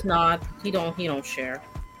No, shit. it's not. He don't share.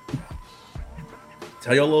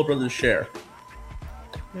 Tell your little brother to share.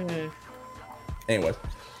 Hmm. Anyways,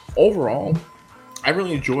 overall, I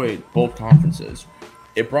really enjoyed both conferences.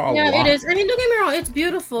 It brought a Yeah, lot. it is. I mean, don't get me wrong. It's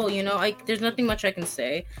beautiful. You know, there's nothing much I can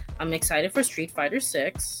say. I'm excited for Street Fighter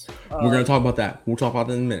 6. We're gonna talk about that. We'll talk about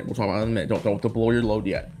that in a minute. Don't blow your load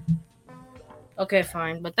yet. Okay,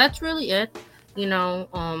 fine. But that's really it. You know,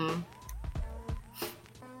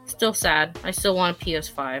 still sad. I still want a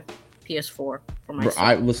PS5, PS4 for myself.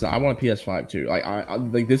 I want a PS5 too. Like I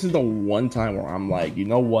like this is the one time where I'm like, you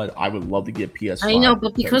know what? I would love to get PS5. I know,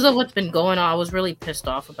 but because of what's been going on, I was really pissed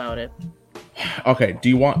off about it. Okay,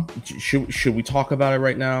 should we talk about it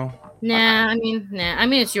right now? Nah. I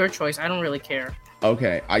mean, it's your choice. I don't really care.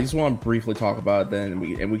 Okay, I just want to briefly talk about it then,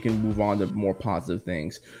 and we can move on to more positive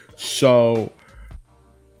things. So,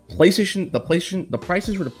 the prices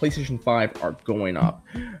for the PlayStation 5 are going up,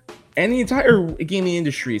 and the entire gaming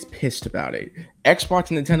industry is pissed about it.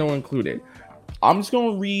 Xbox and Nintendo included. I'm just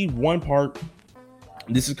gonna read one part.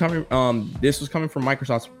 This was coming from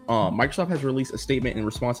Microsoft. Microsoft has released a statement in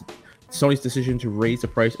response to Sony's decision to raise the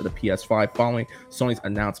price of the PS5 following Sony's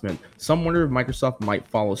announcement. Some wonder if Microsoft might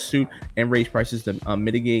follow suit and raise prices to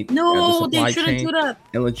mitigate the supply chain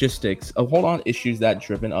and logistics of hold-on issues that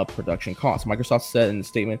driven up production costs. Microsoft said in a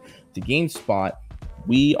statement to GameSpot,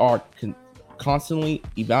 "We are constantly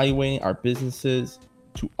evaluating our businesses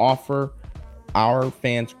to offer our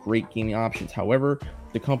fans great gaming options. However,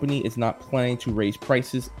 the company is not planning to raise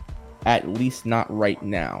prices, at least not right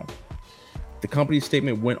now." The company's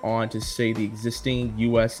statement went on to say the existing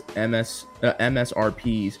US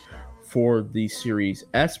MSRPs for the Series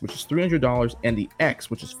S, which is $300, and the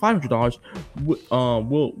X, which is $500,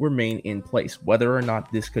 will remain in place. Whether or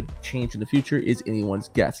not this could change in the future is anyone's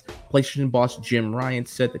guess. PlayStation boss Jim Ryan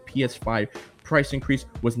said the PS5 price increase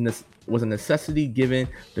was a necessity given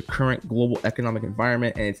the current global economic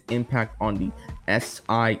environment and its impact on the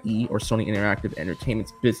SIE, or Sony Interactive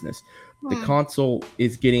Entertainment's business. The console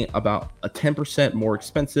is getting about a 10% more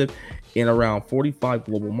expensive in around 45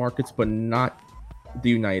 global markets, but not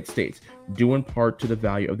the United States, due in part to the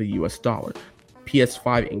value of the US dollar.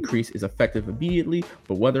 PS5 increase is effective immediately,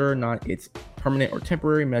 but whether or not it's permanent or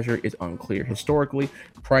temporary measure is unclear. Historically,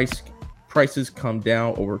 prices come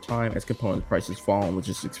down over time as component prices fall and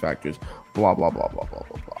logistics factors, blah, blah, blah, blah, blah,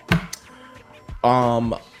 blah,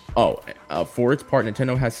 blah. For its part,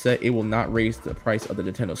 Nintendo has said it will not raise the price of the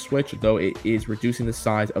Nintendo Switch, though it is reducing the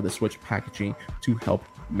size of the Switch packaging to help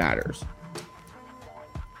matters.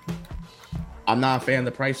 I'm not a fan of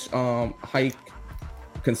the price hike,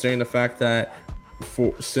 considering the fact that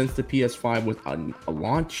since the PS5 was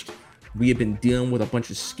launched, we have been dealing with a bunch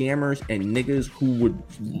of scammers and niggas who would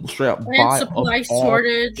straight up buy supply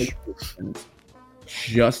shortage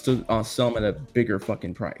just to sell them at a bigger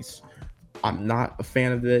fucking price. I'm not a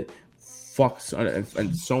fan of it.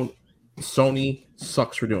 And Sony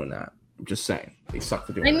sucks for doing that. I'm just saying, they suck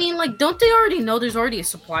for doing that. I mean, like, don't they already know there's already a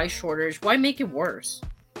supply shortage? Why make it worse?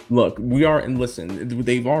 Look,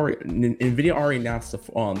 NVIDIA already announced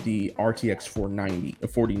the RTX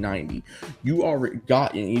 4090. You already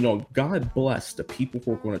got, God bless the people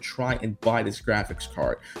who are going to try and buy this graphics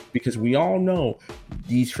card, because we all know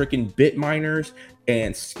these freaking bit miners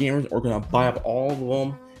and scammers are going to buy up all of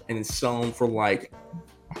them and then sell them for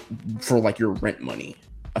your rent money,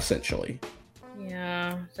 essentially.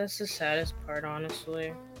 Yeah, that's the saddest part,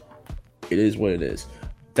 honestly. It is what it is.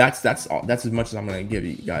 That's as much as I'm going to give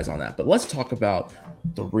you guys on that. But let's talk about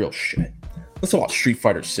the real shit. Let's talk about Street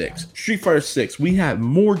Fighter 6. Street Fighter 6, we had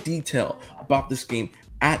more detail about this game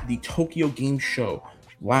at the Tokyo Game Show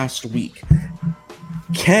last week.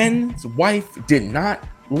 Ken's wife did not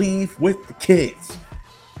leave with the kids.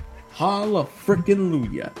 Holla frickin'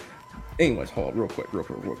 Luya. Anyways, hold on real quick.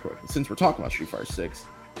 Since we're talking about Street Fighter 6,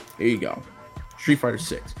 here you go. Street Fighter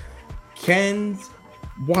 6. Ken's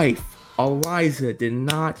wife, Eliza, did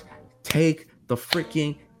not take the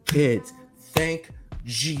freaking kids. Thank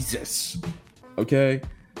Jesus. Okay?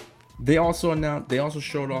 They also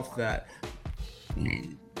showed off that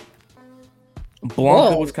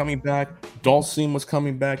Blanca was coming back, Dulcine was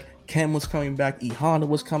coming back, Ken was coming back, E Honda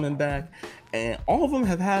was coming back, and all of them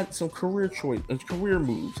have had some career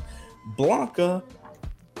moves. Blanca,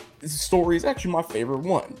 this story is actually my favorite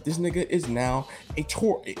one. This nigga is now a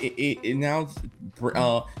tour. It now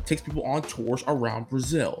takes people on tours around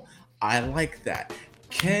Brazil. I like that.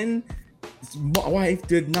 Ken's wife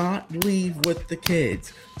did not leave with the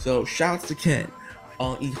kids, so shouts to Ken.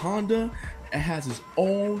 E Honda It has its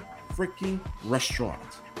own freaking restaurant,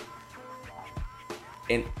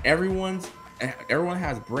 and everyone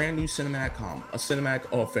has brand new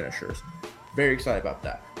cinematic finishers. Very excited about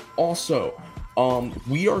that. Also,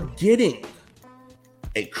 we are getting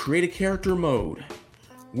a create a character mode.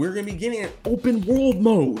 We're gonna be getting an open world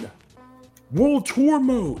mode, world tour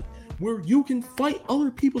mode, where you can fight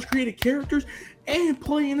other people's created characters and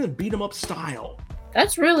play in a beat 'em up style.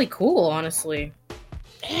 That's really cool, honestly.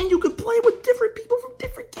 And you can play with different people from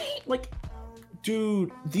different games. Like,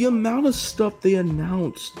 dude, the amount of stuff they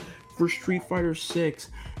announced for Street Fighter 6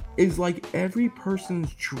 is like every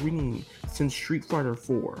person's dream since Street Fighter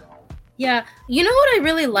 4. Yeah, you know what I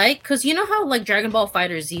really like? Because you know how, like, Dragon Ball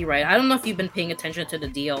Fighter Z, right? I don't know if you've been paying attention to the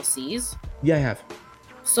DLCs. Yeah, I have.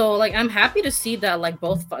 So, like, I'm happy to see that, like,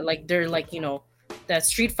 both, like, they're, like, you know, that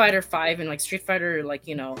Street Fighter 5 and, like, Street Fighter, like,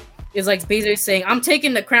 you know, is, like, basically saying, I'm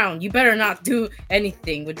taking the crown. You better not do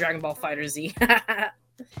anything with Dragon Ball Fighter Z.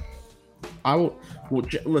 I will. Well,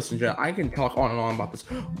 listen, Jen, I can talk on and on about this.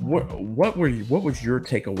 What was your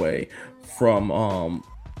takeaway from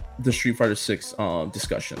the Street Fighter 6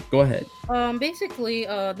 discussion? Go ahead. Basically,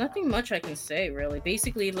 nothing much I can say, really.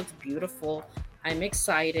 Basically, it looks beautiful. I'm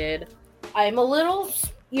excited. I'm a little,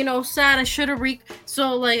 you know, sad. I should have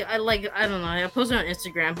so like I don't know. I posted on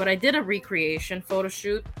Instagram, but I did a recreation photo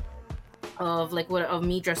shoot of of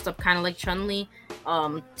me dressed up kind of like Chun-Li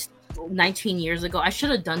 19 years ago. I should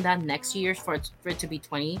have done that next year for it to be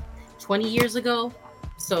 20 years ago,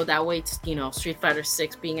 so that way it's, you know, Street Fighter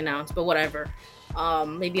 6 being announced. But whatever,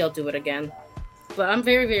 maybe I'll do it again. But I'm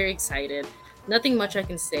very, very excited. Nothing much I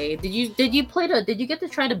can say. Did you get to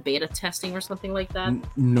try the beta testing or something like that?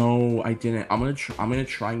 No, I didn't. I'm gonna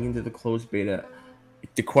try and get into the closed beta.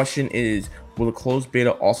 The question is, will the closed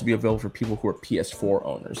beta also be available for people who are PS4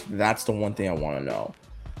 owners? That's the one thing I want to know.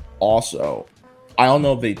 Also, I don't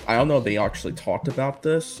know if they actually talked about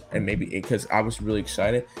this, and maybe because I was really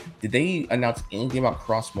excited. Did they announce anything about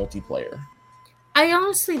cross multiplayer? I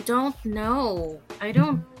honestly don't know. I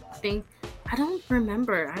don't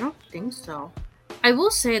remember. I don't think so. I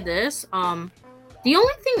will say this. The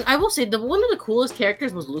only thing I will say, one of the coolest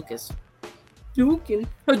characters was Lucas.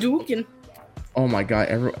 Hadouken. Oh my god,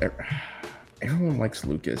 everyone likes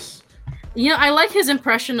Lucas. You know, I like his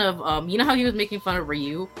impression of you know how he was making fun of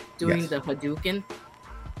Ryu doing the Hadouken?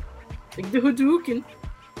 Like the Hadouken.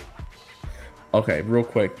 Okay, real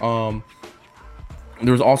quick.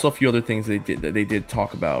 There was also a few other things they did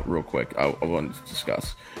talk about real quick. I wanted to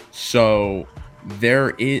discuss. So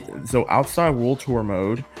outside World Tour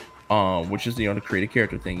mode, which is, you know, the creative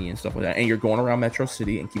character thingy and stuff like that, and you're going around Metro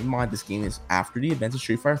City. And keep in mind, this game is after the events of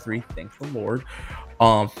Street Fighter 3. Thank the Lord.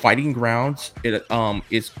 Fighting Grounds,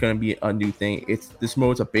 it's gonna be a new thing. This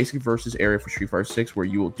mode is a basic versus area for Street Fighter 6 where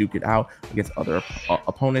you will duke it out against other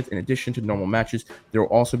opponents. In addition to normal matches, there will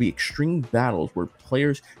also be extreme battles where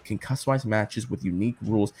players can customize matches with unique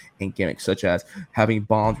rules and gimmicks, such as having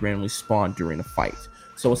bombs randomly spawn during a fight.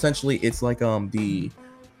 So essentially, it's like the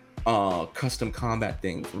custom combat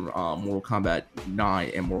thing from Mortal Kombat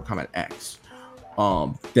 9 and Mortal Kombat X.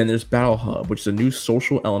 Then there's Battle Hub, which is a new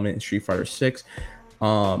social element in Street Fighter 6.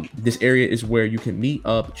 This area is where you can meet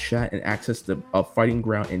up, chat, and access the fighting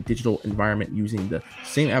ground and digital environment using the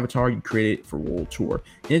same avatar you created for World Tour.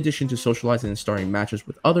 In addition to socializing and starting matches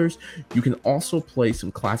with others, you can also play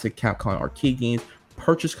some classic Capcom arcade games,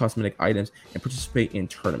 purchase cosmetic items, and participate in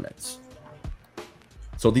tournaments.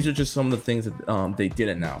 So these are just some of the things that they did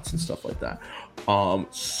announce and stuff like that.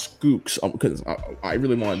 Skooks, because I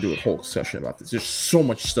really want to do a whole session about this. There's so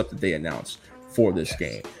much stuff that they announced for this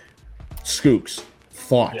game. Skooks,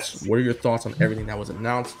 thoughts? Yes. What are your thoughts on everything that was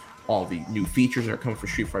announced? All the new features that are coming for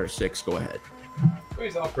Street Fighter 6. Go ahead.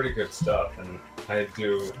 It's all pretty good stuff, and I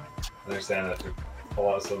do understand that a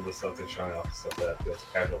lot of some of the stuff they're showing off, stuff that feels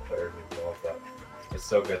casual players involved. But it's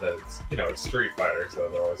so good that it's, you know, it's Street Fighter, so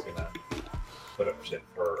they're always gonna put up shit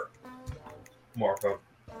for more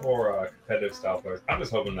competitive style players. I'm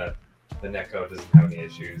just hoping that the netcode doesn't have any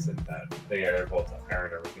issues and that they are able to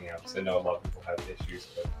iron everything out. Because I know a lot of people have issues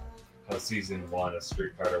with how Season 1 of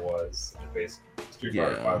Street Fighter was, and Street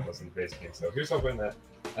Fighter 5 was in the base game. So here's hoping that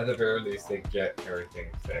at the very least they get everything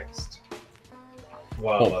fixed.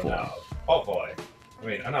 Well enough. Hopefully. I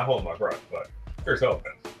mean, I'm not holding my breath, but here's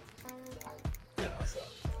hoping. You know, so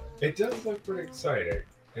it does look pretty exciting.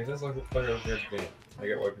 It does look like a good game. I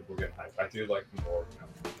get why people get hyped. I do like the more, you know,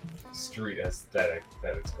 street aesthetic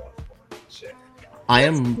that it's going for. Shit. I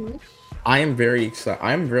am very excited.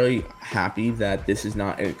 I am very happy that this is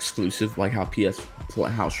not an exclusive like how Street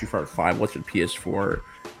Fighter 5 was for PS4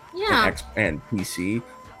 and PC.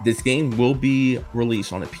 This game will be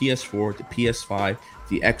released on the PS4, the PS5,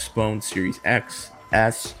 the Xbox Series X,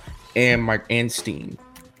 S, and Steam.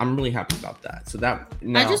 I'm really happy about that. So that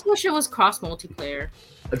now, I just wish it was cross multiplayer.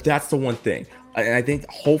 that's the one thing, and I think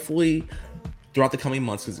hopefully throughout the coming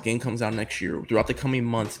months, because the game comes out next year, throughout the coming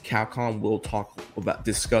months, Capcom will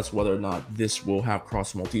discuss whether or not this will have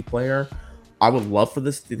cross multiplayer. I would love for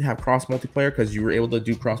this to have cross multiplayer because you were able to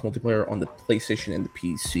do cross multiplayer on the PlayStation and the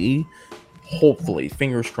PC. Hopefully,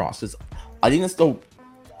 fingers crossed. I think it's the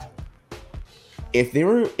if they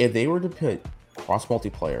were to put cross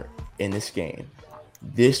multiplayer in this game,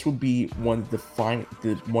 this would be one of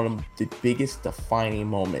the biggest defining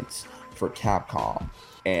moments for Capcom.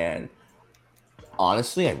 And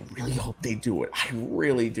honestly, I really hope they do it. I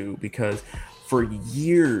really do, because for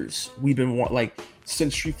years we've been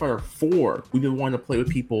since Street Fighter 4, we've been wanting to play with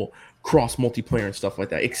people cross multiplayer and stuff like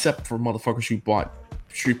that. Except for motherfuckers who bought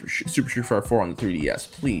Super Street Fighter 4 on the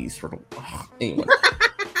 3DS. Please, anyway.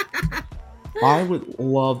 I would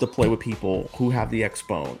love to play with people who have the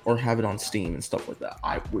Xbone or have it on Steam and stuff like that.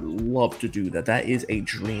 I would love to do that. That is a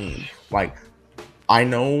dream. Like, I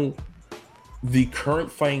know the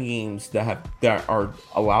current fighting games that are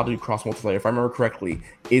allowed to do cross multiplayer, if I remember correctly,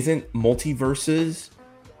 isn't Multiverses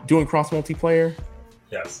doing cross multiplayer?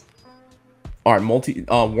 Yes. All right,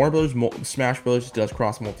 Warner Brothers Smash Brothers does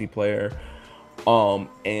cross multiplayer,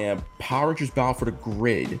 and Power Rangers Battle for the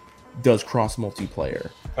Grid does cross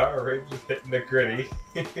multiplayer. Power Rangers hitting the gritty.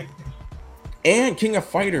 And King of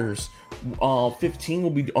Fighters 15 will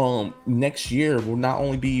be next year. Will not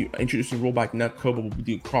only be introducing rollback netcode, but will be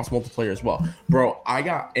doing cross multiplayer as well. Bro, I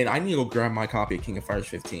need to go grab my copy of King of Fighters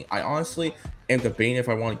 15. I honestly am debating if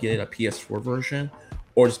I want to get a PS4 version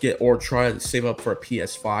or try to save up for a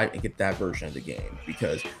PS5 and get that version of the game,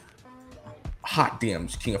 because hot damn,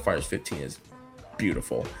 King of Fighters 15 is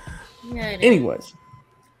beautiful. Yeah, anyways,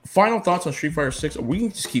 final thoughts on Street Fighter 6. We can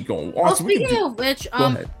just keep going. Well, speaking of which,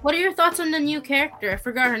 what are your thoughts on the new character? I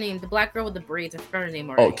forgot her name. The black girl with the braids. I forgot her name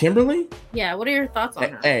already. Oh, Kimberly? Yeah. What are your thoughts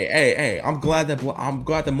on her? Hey! I'm glad that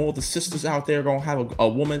more of the sisters out there are gonna have a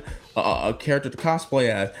woman, a character to cosplay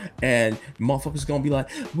as, and motherfuckers gonna be like,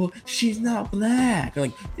 well, she's not black.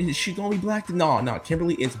 Like, is she gonna be black? No.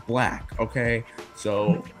 Kimberly is black. Okay,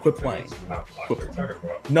 so quit playing.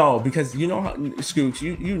 No, because you know how Scoots,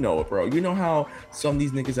 you know it, bro. You know how some of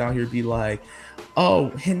these niggas out here be like, oh,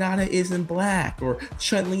 Hinata isn't black or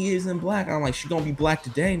Chun-Li isn't black. I'm like, she gonna be black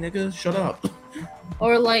today, nigga. Shut up.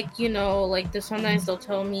 Or sometimes they'll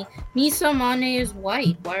tell me Misa Mane is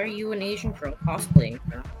white. Why are you an Asian girl cosplaying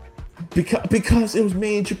her? Because it was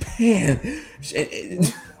made in Japan.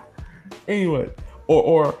 Anyway,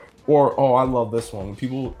 or I love this one.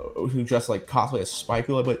 People who dress like cosplay as Spike,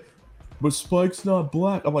 but Spike's not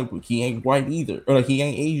black. I'm like, well, he ain't white either. Or like, he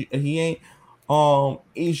ain't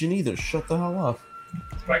Asian either. Shut the hell up.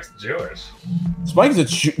 Spike's Jewish.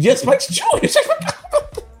 Spike's Jewish.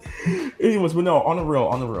 Anyways, but no, on the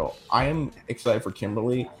real, I am excited for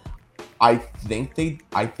Kimberly. I think they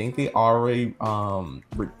already I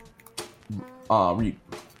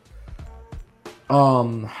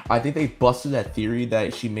think they busted that theory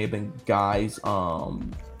that she may have been Guy's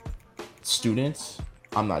students.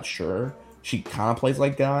 I'm not sure. She kind of plays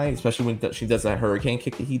like Guy, especially when she does that hurricane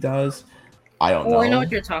kick that he does. I don't know. I know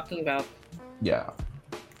what you're talking about. Yeah.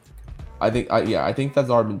 I think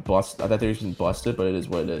that's already been busted. That theory's been busted, but it is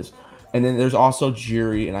what it is. And then there's also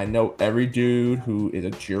Juri, and I know every dude who is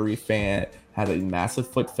a Juri fan has a massive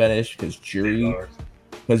foot fetish because Juri's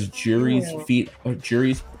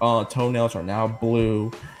toenails are now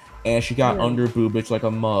blue, and she got under boobage like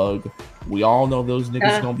a mug. We all know those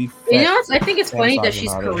niggas gonna be fat. I think it's funny that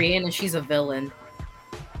she's Korean and she's a villain.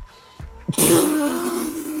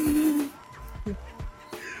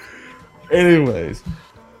 Anyways,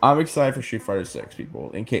 I'm excited for Street Fighter 6, people.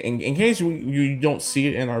 In case you don't see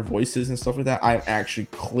it in our voices and stuff like that, I'm actually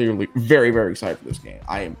clearly very, very excited for this game.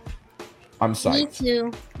 I'm psyched. Me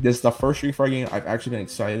too. This is the first Street Fighter game I've actually been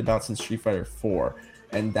excited about since Street Fighter 4,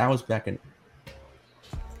 and that was back in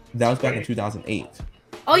 2008.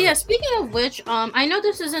 Oh yeah, speaking of which, I know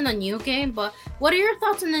this isn't a new game, but what are your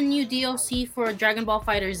thoughts on the new DLC for Dragon Ball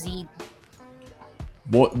FighterZ?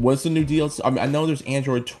 What's the new DLC? I mean, I know there's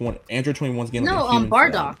Android 21's getting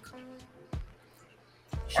Bardock.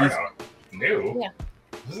 Bardock? New? Yeah.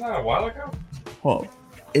 Wasn't that a while ago? Oh,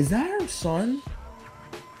 is that her son?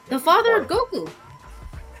 The father of Goku. What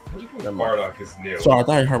do you mean Bardock is new? Sorry, I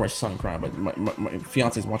thought I heard my son crying, but my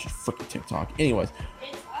fiance's watching freaking TikTok. Anyways.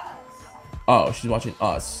 It's us. Oh, she's watching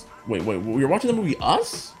Us. Wait, you're watching the movie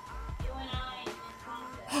Us? You and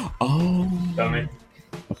I. Oh. Tell me.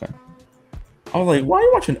 Okay. I was like, why are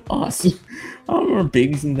you watching Us? I don't remember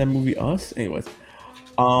babies in that movie Us. Anyways,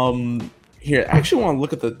 here I actually want to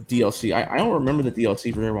look at the DLC. I don't remember the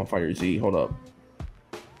DLC for Dragon Fighter Z. Hold up.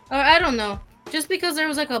 I don't know. Just because there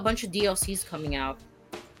was like a bunch of DLCs coming out.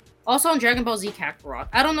 Also on Dragon Ball Z Kakarot.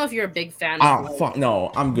 I don't know if you're a big fan of Fuck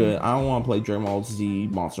no, I'm good. I don't want to play Dragon Ball Z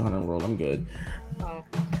Monster Hunter World. I'm good. Oh.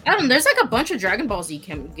 I don't know. There's like a bunch of Dragon Ball Z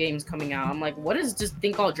games coming out. I'm like, what is this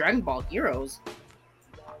thing called Dragon Ball Heroes?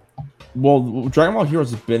 Well, Dragon Ball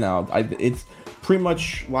Heroes has been out. It's pretty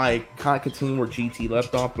much like kind of continuing where GT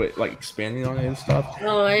left off, but like expanding on it and stuff.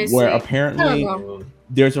 Oh, I see. Where apparently Oh.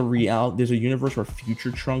 there's a universe where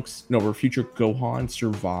future Gohan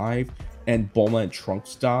survived and Bulma and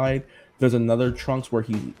Trunks died. There's another Trunks where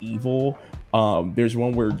he's evil. There's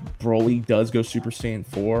one where Broly does go Super Saiyan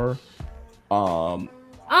 4. Oh,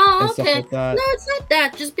 and stuff okay. like that. No, it's not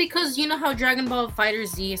that. Just because you know how Dragon Ball Fighter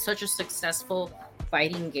Z is such a successful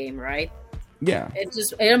fighting game, right? Yeah.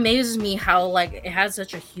 It amazes me how like it has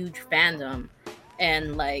such a huge fandom,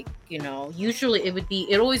 and like usually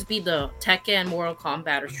it always be the Tekken, Mortal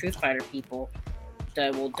Kombat, or Street Fighter people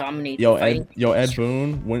that will dominate.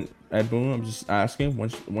 Ed Boon. I'm just asking.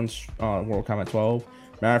 When's Mortal Kombat 12?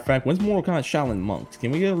 Matter of fact, when's Mortal Kombat Shaolin Monks?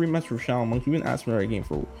 Can we get a remaster for Shaolin Monks? We've been asking for that game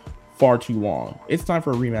for far too long. It's time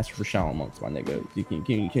for a remaster for Shaolin Monks, my nigga.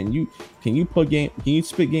 Can you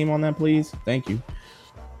spit game on that, please? Thank you.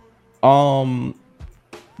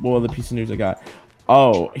 What other piece of news I got?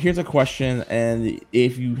 Oh, here's a question, and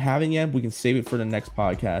if you haven't yet, we can save it for the next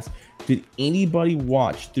podcast. Did anybody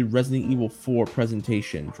watch the Resident Evil 4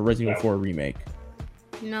 presentation for Resident Evil 4 remake?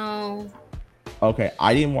 No. Okay,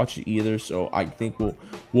 I didn't watch it either, so I think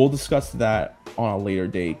we'll discuss that on a later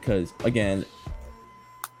date. Because again,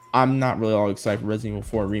 I'm not really all excited for Resident Evil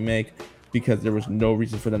 4 remake because there was no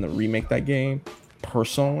reason for them to remake that game.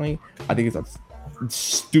 Personally, I think it's a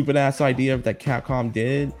stupid ass idea that Capcom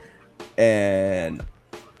did, and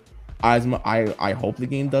I hope the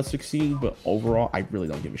game does succeed, but overall I really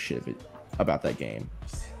don't give a shit about that game.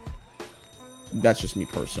 That's just me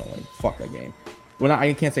personally. Fuck that game. Well,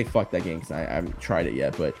 I can't say fuck that game because I haven't tried it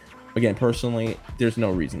yet, but again, personally, there's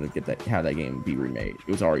no reason to have that game be remade.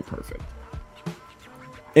 It was already perfect.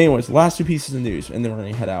 Anyways, last two pieces of news, and then we're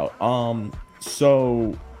gonna head out.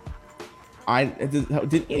 So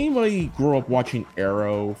did anybody grow up watching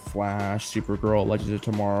Arrow, Flash, Supergirl, Legends of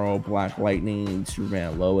Tomorrow, Black Lightning,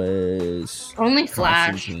 Superman, Lois? Only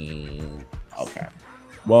Flash. Constantine? Okay.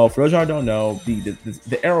 Well, for those y'all don't know, the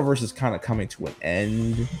Arrowverse is kind of coming to an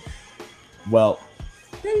end. Well,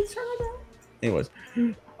 anyways,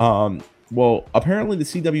 well, apparently the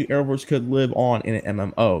CW Arrowverse could live on in an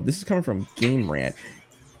MMO. This is coming from Game Rant.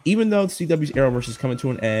 Even though CW's Arrowverse is coming to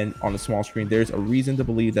an end on the small screen, there's a reason to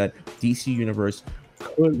believe that DC Universe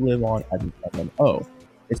could live on as an MMO.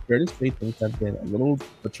 It's fair to say things have been a little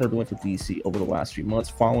turbulent for DC over the last few months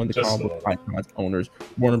following the comic book icons owners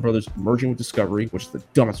Warner Brothers merging with Discovery, which is the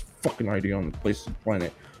dumbest fucking idea on the face of the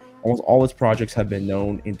planet. Almost all its projects have been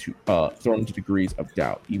thrown into degrees of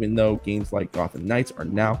doubt. Even though games like Gotham Knights are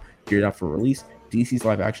now geared up for release, DC's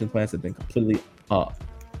live action plans have been completely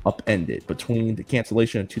upended between the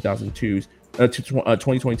cancellation of 2022's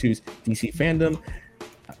DC fandom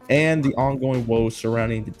and the ongoing woes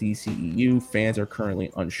surrounding the DCEU. Fans are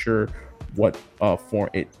currently unsure what form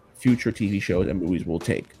future TV shows and movies will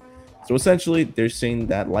take. So essentially, they're saying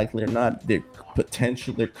that likely or not, there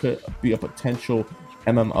could be a potential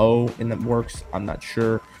MMO in the works. I'm not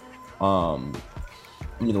sure. The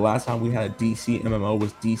last time we had a DC MMO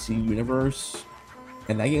was DC Universe,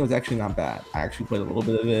 and that game was actually not bad. I actually played a little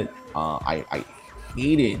bit of it. I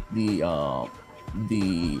hated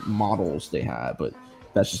the models they had, but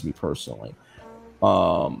that's just me personally.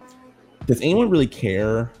 Does anyone really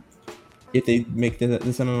care if they make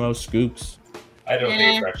this MMO Scoops? I don't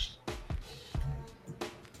think it's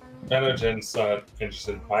I know Jen's not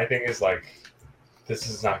interested. My thing is like, this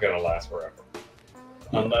is not gonna last forever,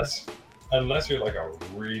 unless you're like a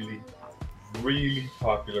really, really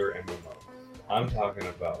popular MMO. I'm talking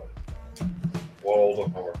about World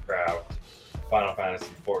of Warcraft, Final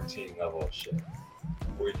Fantasy 14 level of shit,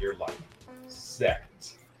 where you're like set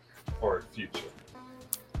for a future.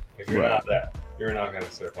 If you're not that, you're not gonna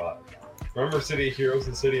survive. Remember City of Heroes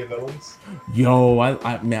and City of Villains? Yo, I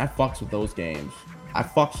fucks with those games. I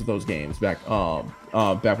fucks with those games back when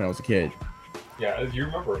I was a kid. Yeah, you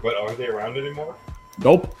remember, but are they around anymore?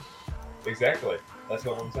 Nope. Exactly. That's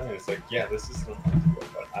what I'm saying. It's like, yeah, this is still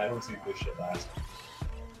but I don't see this shit lasting.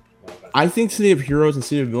 I think City of Heroes and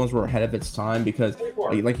City of Villains were ahead of its time because,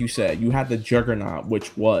 like you said, you had the Juggernaut,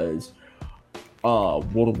 which was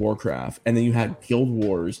World of Warcraft, and then you had Guild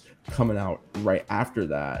Wars coming out right after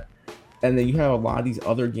that. And then you have a lot of these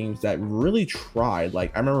other games that really tried.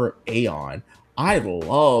 Like I remember Aeon. I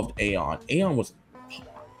loved Aeon. Aeon was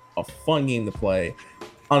a fun game to play.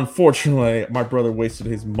 Unfortunately, my brother wasted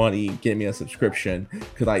his money getting me a subscription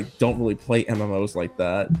because I don't really play MMOs like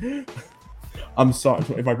that. I'm sorry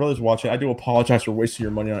if my brother's watching. I do apologize for wasting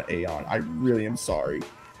your money on Aeon. I really am sorry.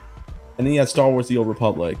 And then you have Star Wars: The Old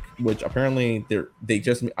Republic, which apparently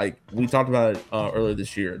we talked about it earlier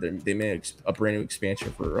this year. They made a brand new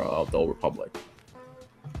expansion for the Old Republic.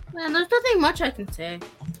 Man, there's nothing much I can say.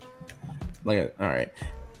 Like, all right.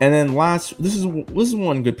 And then this is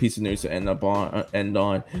one good piece of news to end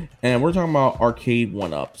on, and we're talking about Arcade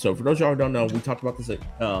 1UP. So for those of y'all who don't know, we talked about this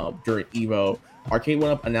during Evo. Arcade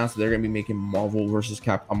 1UP announced that they're going to be making Marvel vs.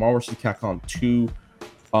 Capcom 2,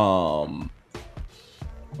 Marvel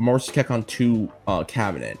vs. Capcom 2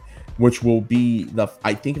 cabinet, which will be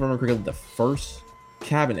I think if I remember correctly, the first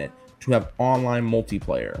cabinet to have online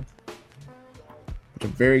multiplayer, which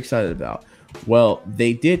I'm very excited about. Well,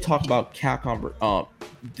 they did talk about Capcom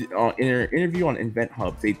in an interview on Invent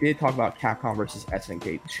Hub. They did talk about Capcom versus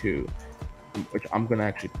SNK 2, which I'm gonna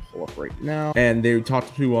actually pull up right now. And they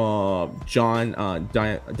talked to John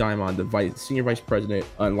Diamond, the senior vice president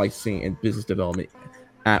on licensing and business development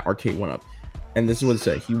at Arcade 1UP. And this is what it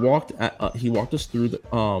said. He walked us through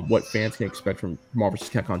what fans can expect from Marvel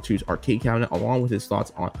vs. Capcom 2's arcade cabinet, along with his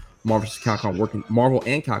thoughts on Marvel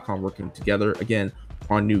and Capcom working together again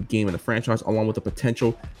on new game in the franchise, along with the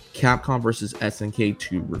potential Capcom versus SNK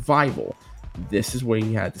 2 revival. This is what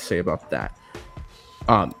he had to say about that.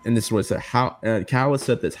 And this is what it said. Catalyst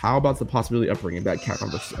said this. How about the possibility of bringing back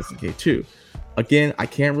Capcom versus SNK 2? Again, I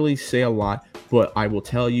can't really say a lot, but I will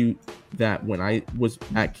tell you that when I was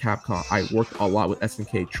at Capcom, I worked a lot with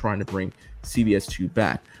SNK trying to bring CVS 2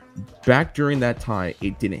 back. Back during that time,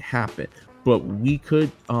 it didn't happen, but we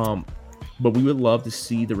could, but we would love to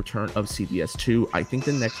see the return of CVS 2. I think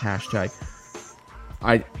the next hashtag,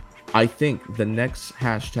 I think the next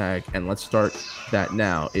hashtag, and let's start that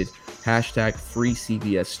now, is hashtag free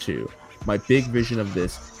CVS 2. My big vision of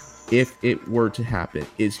this, if it were to happen,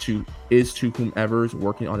 is to whomever's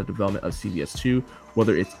working on the development of CVS 2,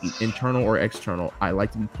 whether it's internal or external. I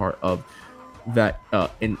like to be part of that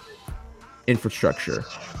infrastructure.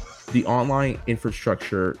 The online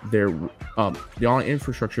infrastructure there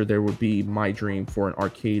would be my dream for an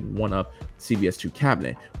Arcade 1UP CVS 2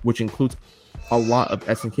 cabinet, which includes a lot of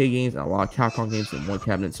SNK games and a lot of Capcom games in one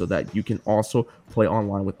cabinet, so that you can also play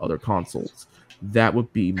online with other consoles. That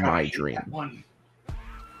would be my dream.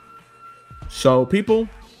 So people,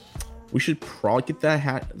 we should probably get that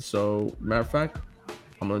hat. So matter of fact,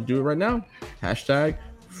 I'm gonna do it right now. Hashtag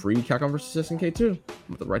free Capcom versus SNK 2.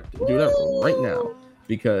 I'm gonna do that right now,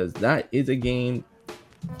 because that is a game.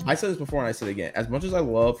 I said this before and I said it again. As much as I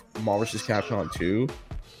love Marvel vs. Capcom 2,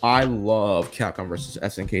 I love Capcom versus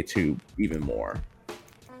SNK 2 even more.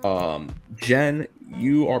 Jen,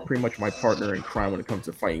 you are pretty much my partner in crime when it comes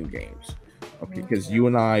to fighting games. Okay, because you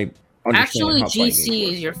and I actually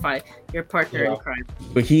GC is your partner in crime.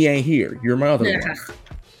 But he ain't here. You're my other one.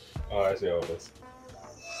 Oh, I see all this.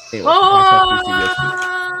 Anyways,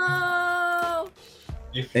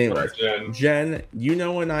 Anyways, Jen, you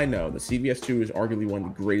know and I know the CVS 2 is arguably one of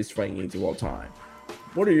the greatest fighting games of all time.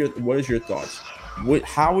 What is your thoughts?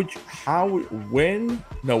 How would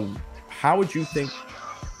you think?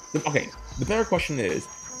 Okay, the better question is,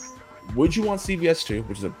 would you want CVS 2,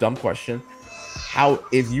 which is a dumb question.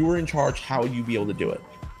 If you were in charge, how would you be able to do it?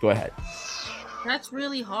 Go ahead. That's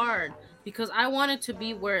really hard, because I want it to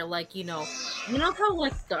be where, like, you know how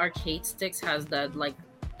like the arcade sticks has that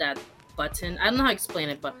button. I don't know how to explain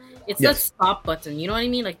it, but it's that stop button. You know what I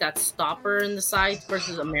mean? Like that stopper in the sides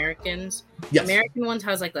versus Americans. Yes. American ones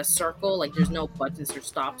has like the circle, like there's no buttons or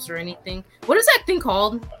stops or anything. What is that thing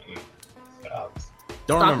called?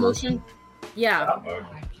 Stop motion? Yeah.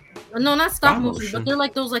 No, not stop motion, but they're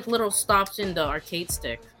like those like little stops in the arcade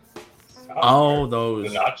stick. Oh, those.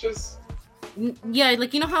 The notches? Yeah,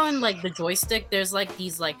 like you know how in like the joystick there's like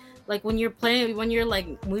these like when you're playing, when you're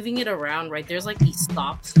like moving it around, right? There's like these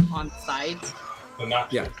stops on the sides. The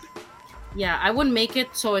notches. Yeah, I would make it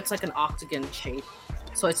so it's like an octagon shape,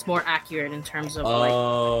 so it's more accurate in terms of like.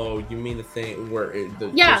 Oh, you mean the thing where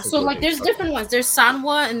so like there's different ones. There's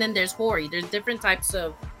Sanwa and then there's Hori. There's different types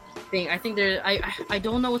of thing. I think there. I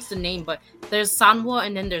don't know what's the name, but there's Sanwa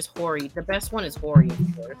and then there's Hori. The best one is Hori,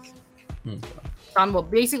 of course. Sanwa,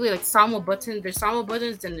 basically like Sanwa buttons. There's Sanwa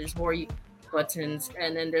buttons, then there's Hori buttons,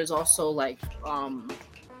 and then there's also like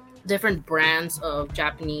different brands of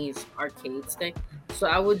Japanese arcade stick. So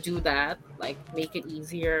I would do that, like make it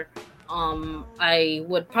easier. I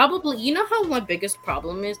would probably, you know how my biggest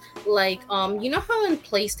problem is, like, you know how in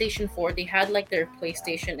PlayStation 4 they had like their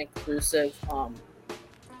PlayStation exclusive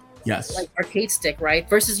Yes. like arcade stick, right?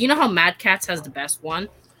 Versus, you know how Mad Catz has the best one.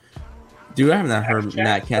 Dude, I haven't heard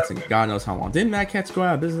Mad Catz in God knows how long. Didn't Mad Catz go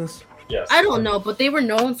out of business? Yes. I don't know, but they were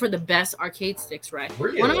known for the best arcade sticks, right?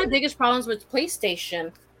 Really? One of my biggest problems with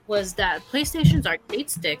PlayStation was that PlayStation's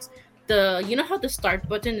arcade sticks, you know how the start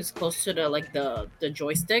button is close to the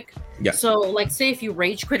joystick? Yes. So like say if you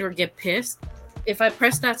rage quit or get pissed, if I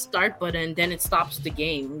press that start button, then it stops the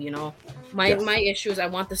game, you know. My issue is I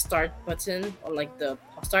want the start button or like the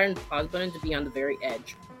start and pause button to be on the very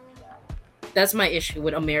edge. That's my issue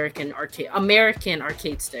with American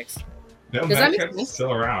arcade sticks. No, Does that make Madcats is sense?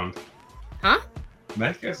 still around. Huh?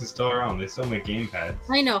 Madcats is still around. They still make game pads.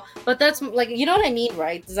 I know, but that's like, you know what I mean,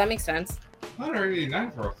 right? Does that make sense? Not really,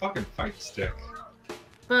 not for a fucking fight stick.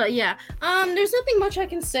 But yeah, there's nothing much I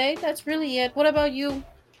can say. That's really it. What about you?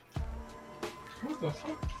 What the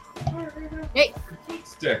fuck? Hey. Fight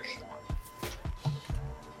stick.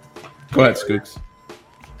 Go ahead, Skooks.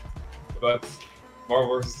 But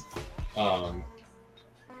Marvel vs. Marvel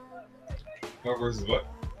vs. what?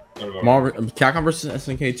 Marvel Capcom versus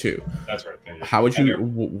SNK 2. That's right. Thank you. How would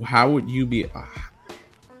you be?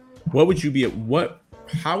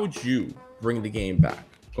 How would you bring the game back?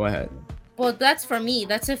 Go ahead. Well, that's for me.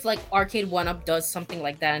 That's if like Arcade 1-Up does something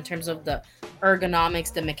like that in terms of the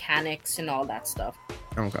ergonomics, the mechanics, and all that stuff.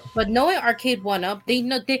 Okay. But knowing Arcade 1-Up, they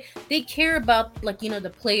know they care about, like, you know, the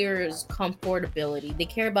player's comfortability. They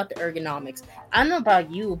care about the ergonomics. I don't know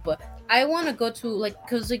about you, but I want to go to, like,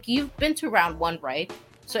 because like you've been to round 1, right?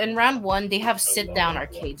 So in round 1, they have sit-down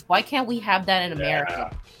arcades. Why can't we have that in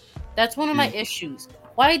America? That's one of my issues.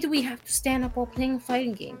 Why do we have to stand up while playing a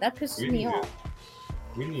fighting game? That pisses me off.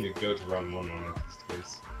 We need to go to round 1 on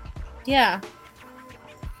this. Yeah.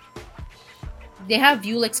 They have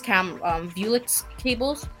Vuelix Vuelix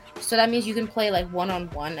cables, so that means you can play like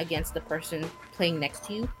one-on-one against the person playing next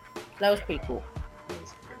to you. That was pretty cool.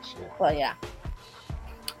 But yeah.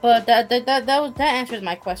 But that answers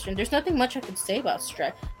my question. There's nothing much I could say about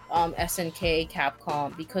SNK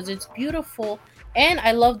Capcom because it's beautiful, and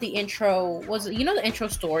I love the intro. The intro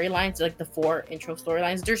storylines, like the 4 intro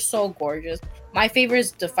storylines? They're so gorgeous. My favorite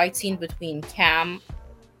is the fight scene between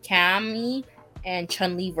Cammy and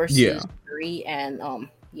Chun-Li versus Yuri, and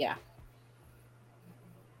yeah.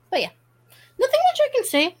 But yeah, nothing much I can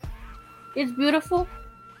say. It's beautiful.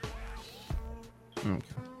 Okay.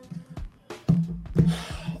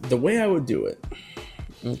 The way I would do it.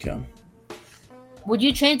 Okay. Would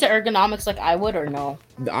you change the ergonomics like I would, or no?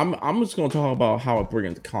 I'm just gonna talk about how I bring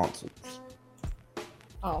in the consoles.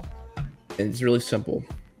 Oh. And it's really simple.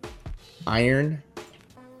 Iron,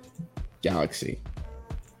 Galaxy.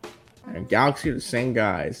 And Galaxy are the same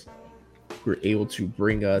guys who are able to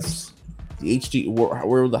bring us the HD, were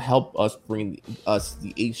able to help us bring us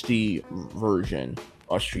the HD version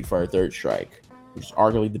of Street Fighter Third Strike, which is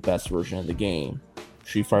arguably the best version of the game.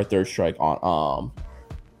 Street Fighter Third Strike what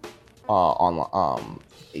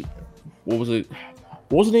was it?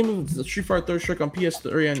 What was the name of the Street Fighter Third Strike on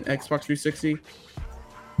PS3 and Xbox 360?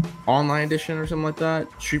 Online Edition or something like that.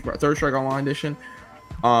 Street Fighter Third Strike Online Edition.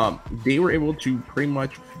 They were able to pretty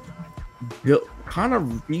much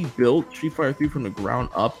rebuild Street Fighter 3 from the ground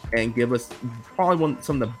up and give us probably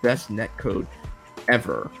some of the best netcode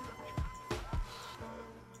ever.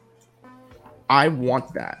 I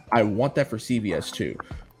want that. I want that for CVS too.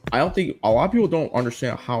 I don't think a lot of people don't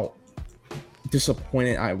understand how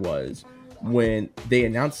disappointed I was when they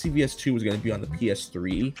announced CVS 2 was going to be on the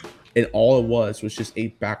PS3, and all it was just a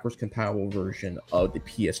backwards compatible version of the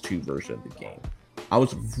PS2 version of the game. I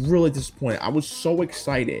was really disappointed. I was so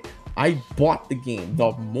excited. I bought the game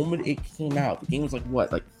the moment it came out. The game was like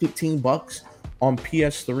 $15 on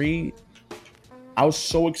PS3. I was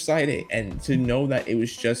so excited, and to know that it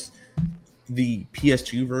was just the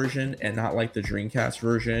PS2 version and not like the Dreamcast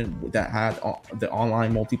version that had the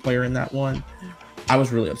online multiplayer in that one, I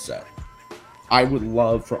was really upset. I would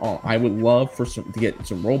love to get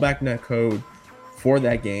some rollback netcode for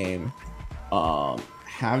that game.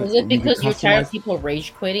 Is it because you're tired of people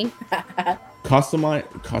rage quitting?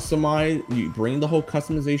 Customize. You bring the whole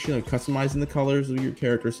customization of customizing the colors of your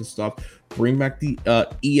characters and stuff. Bring back the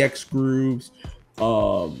EX grooves.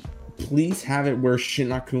 Please have it where Shin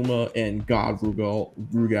Akuma and God Rugal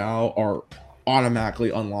are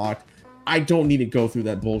automatically unlocked. I don't need to go through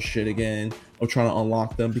that bullshit again of trying to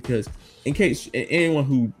unlock them, because in case anyone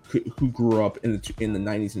who grew up in the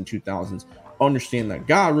 90s and 2000s understand that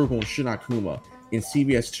God Rugal and Shin Akuma in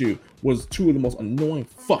CVS 2 was 2 of the most annoying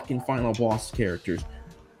fucking final boss characters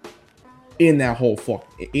in that whole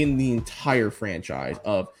in the entire franchise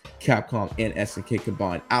of Capcom and SNK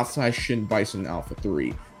combined, outside Shin Bison Alpha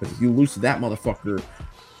 3. Because if you lose to that motherfucker,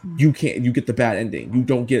 you get the bad ending. You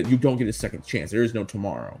don't get a second chance. There is no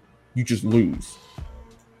tomorrow. You just lose.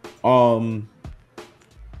 And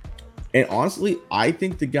honestly, I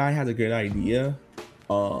think the guy has a good idea.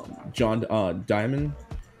 John Diamond.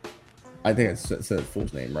 I think I said the full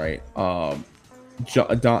name right.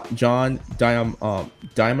 John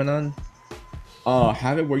Diamond.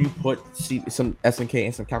 Have it where you put some SNK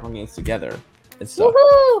and some Capcom games together and stuff.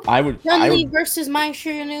 Woohoo! I would versus My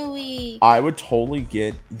Shiranui. I would totally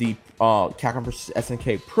get the Capcom vs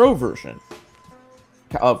SNK Pro version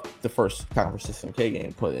of the first Capcom vs SNK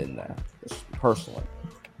game put in there, personally.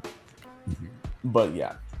 But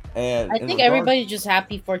yeah, and I think everybody's just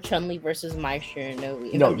happy for Chun-Li versus My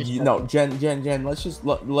Shiranui. No, Jen. Let's just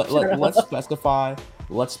let's specify.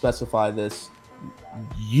 Let's specify this.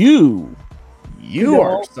 You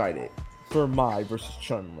are excited for Mai versus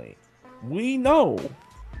Chun-Li. We know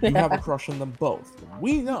you have a crush on them both.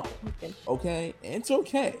 We know. Okay? It's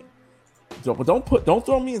okay. But don't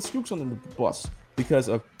throw me and Scoops on the bus because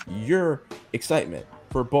of your excitement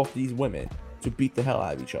for both these women to beat the hell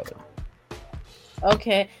out of each other.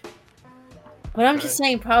 Okay. But I'm just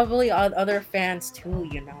saying, probably other fans too,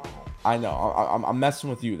 you know. I know. I'm messing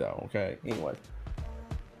with you though, okay? Anyway.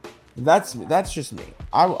 That's just me.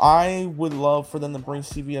 I would love for them to bring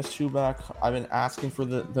CVS 2 back. I've been asking for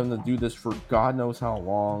them to do this for God knows how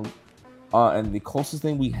long. And the closest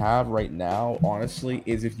thing we have right now, honestly,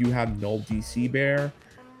 is if you have Null DC Bear,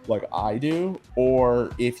 like I do,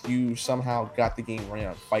 or if you somehow got the game running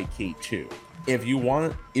on Fightcade 2. If you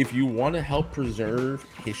want to help preserve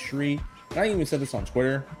history, and I even said this on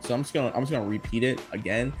Twitter, so I'm just gonna repeat it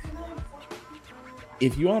again.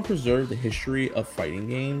 If you want to preserve the history of fighting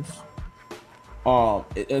games,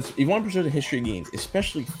 if you want to preserve the history of games,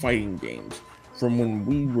 especially fighting games from when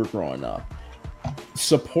we were growing up,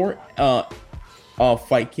 support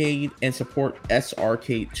Fightcade and support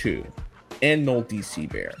SRK 2 and Null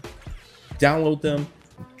DC Bear. Download them,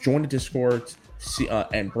 join the Discord,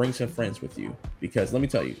 and bring some friends with you. Because let me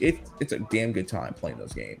tell you, it's a damn good time playing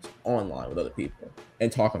those games online with other people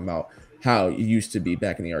and talking about how it used to be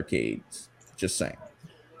back in the arcades. Just saying.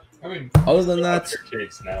 I mean, other than that,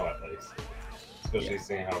 arcades now at least, especially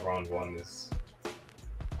seeing how Round 1 is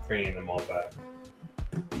bringing them all back.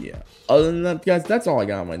 Yeah. Other than that, guys, that's all I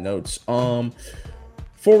got on my notes.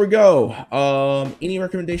 Before we go, any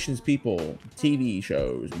recommendations, people? TV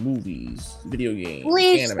shows, movies, video games,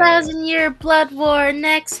 Bleach anime. 1000-Year Blood War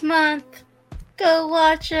next month. Go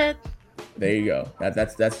watch it. There you go.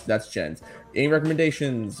 That's Jen's. Any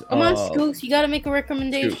recommendations? Come on, Scoops. You gotta make a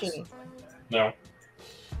recommendation. Scoops. No.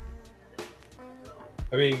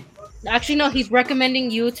 I mean, actually, no. He's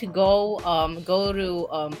recommending you to go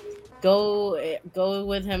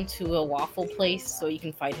with him to a waffle place so you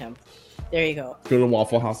can fight him. There you go. Go to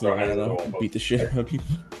Waffle House in Atlanta and beat the shit out of people.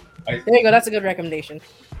 There you go. That's a good recommendation.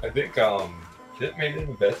 I think didn't Made in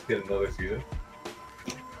the Best get another season?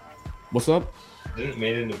 What's up? Didn't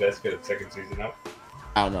Made in the Best get a second season out?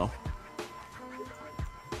 I don't know.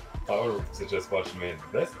 I would suggest watching Made in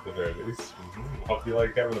the Best at the very least. I'll be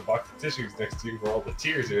like having a box of tissues next to you for all the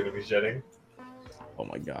tears you're gonna be shedding. Oh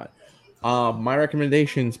my god. My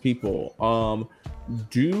recommendations, people.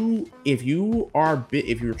 If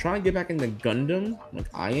you're trying to get back into Gundam, like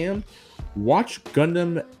I am, watch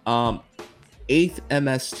Gundam 8th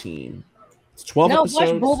MS Team. It's 12 episodes. No,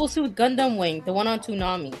 watch Mobile Suit Gundam Wing, the one on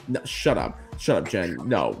Toonami. No, shut up, Jen.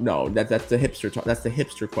 No, that's the hipster talk. That's the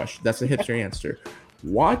hipster question. That's the hipster answer.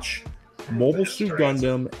 Watch Mobile Suit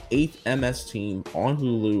Gundam 8th MS Team on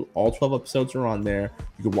Hulu. All 12 episodes are on there.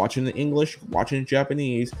 You can watch it in English, watch it in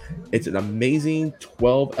Japanese. It's an amazing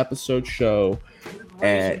 12-episode show,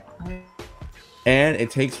 and it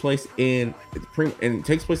takes place in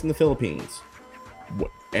the Philippines.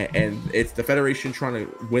 And it's the Federation trying to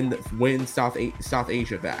win South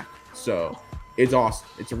Asia back. So it's awesome.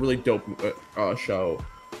 It's a really dope show.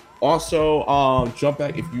 Also, jump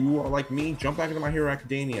back if you are like me. Jump back into My Hero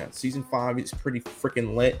Academia. Season 5 is pretty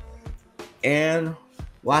freaking lit. And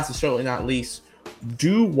last and certainly not least,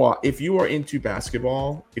 if you are into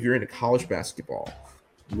basketball, if you're into college basketball,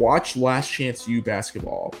 watch Last Chance U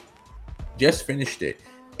basketball. Just finished it.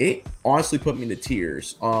 It honestly put me into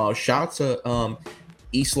tears. Shout out to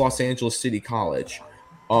East Los Angeles City College.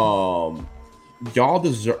 Y'all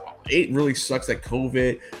deserve. It really sucks that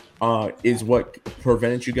COVID is what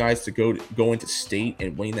prevented you guys to go into state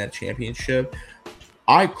and win that championship.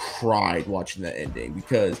 I cried watching that ending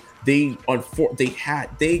because they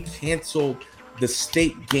canceled the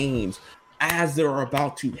state games as they're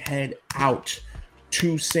about to head out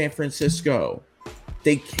to San Francisco,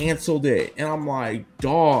 they canceled it. And I'm like,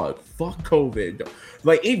 dog, fuck COVID.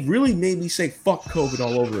 Like, it really made me say fuck COVID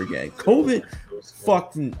all over again. COVID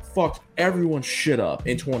fucked everyone's shit up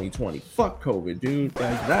in 2020. Fuck COVID, dude.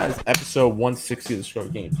 That is episode 160 of the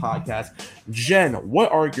Scrub Game Podcast. Jen,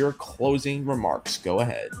 what are your closing remarks? Go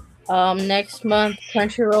ahead. Next month,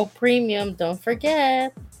 Crunchyroll Premium. Don't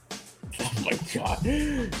forget. Oh my god.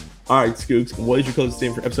 All right, Scoops, what is your closing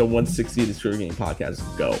statement for episode 160 of the Scrub Game Podcast?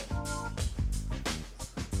 Go.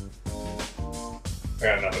 I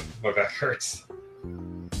got nothing. My back hurts.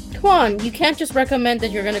 Come on, you can't just recommend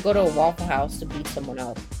that you're gonna go to a Waffle House to beat someone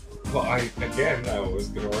up. Well, I was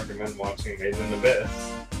gonna recommend watching Made in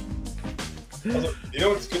Abyss. Also, you know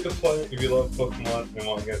what's good to play if you love Pokemon and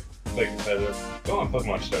want to get play competitive? Go on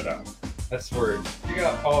Pokemon Showdown. That's where you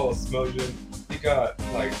got all Smojin, you got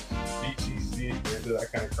like BTC if you're into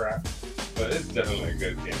that kind of crap. But it's definitely a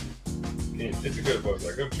good game. It's a good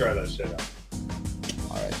Pokemon. Go try that shit out.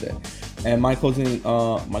 Alright then. And my closing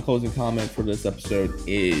comment for this episode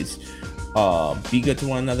is be good to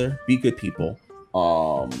one another, be good people.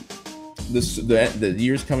 The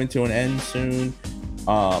year's coming to an end soon.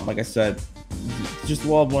 Like I said, just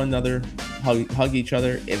love one another, hug each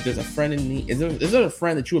other. If there's a friend in need, is there a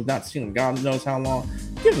friend that you have not seen in God knows how long,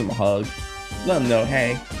 give them a hug. Let them know,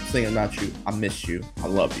 hey, I'm thinking about you, I miss you, I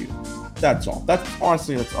love you. That's all. That's all.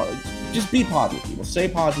 Just be positive, people. Stay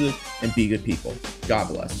positive and be good people. God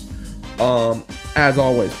bless. As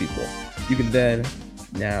always, people, you can then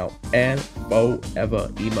now and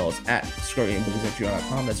forever email us at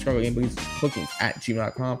scrubgamebookings@gmail.com. That's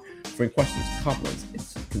scrubgamebookings@gmail.com for any questions, compliments,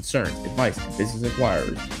 concerns, advice, and business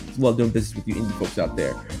inquiries. Just love doing business with you indie folks out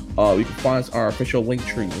there. You can find us on our official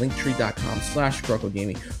Linktree,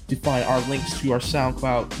 linktree.com/Scrubclub. To find our links to our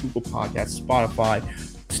SoundCloud, Google Podcasts, Spotify,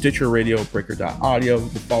 Stitcher Radio, Breaker.audio. You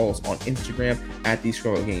can follow us on Instagram at the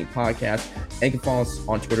Scrubclub Gaming Podcast, and you can follow us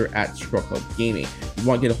on Twitter at Scrubclub Gaming. If you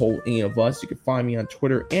want to get a hold of any of us, you can find me on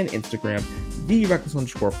Twitter and Instagram,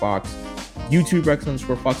 @Reckless_Fox, YouTube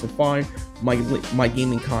Reckless_Fox, and find my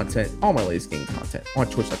gaming content, all my latest gaming content on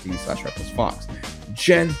Twitch.tv/RecklessFox.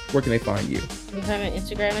 Jen, where can they find you? You can find me on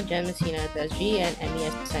Instagram at Jen Messina. That's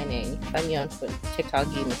GNMES. Find me on Twitter, TikTok,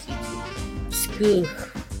 YouTube. Scoo.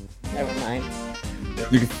 Never mind.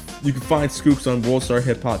 You can find Scoops on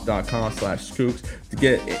worldstarhiphop.com/Scoops to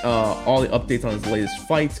get all the updates on his latest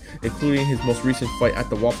fights, including his most recent fight at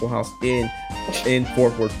the Waffle House in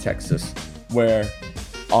Fort Worth, Texas, where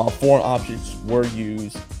foreign objects were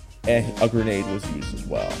used and a grenade was used as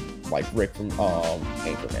well, like Rick from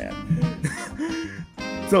Anchorman.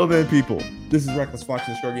 So then, people, this is Reckless Fox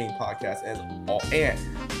and the Scrub Gaming Podcast, and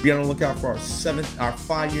be on the lookout for our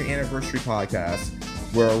 5-year anniversary podcast,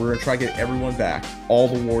 where we're going to try to get everyone back. All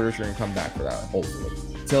the Warriors are going to come back for that, hopefully.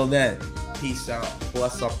 Till then, peace out,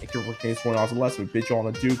 bless up, and give your case $1 less. We bid you on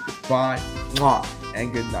a Duke. Goodbye,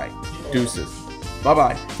 and good night. Deuces.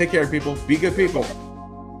 Bye-bye. Take care, people. Be good people.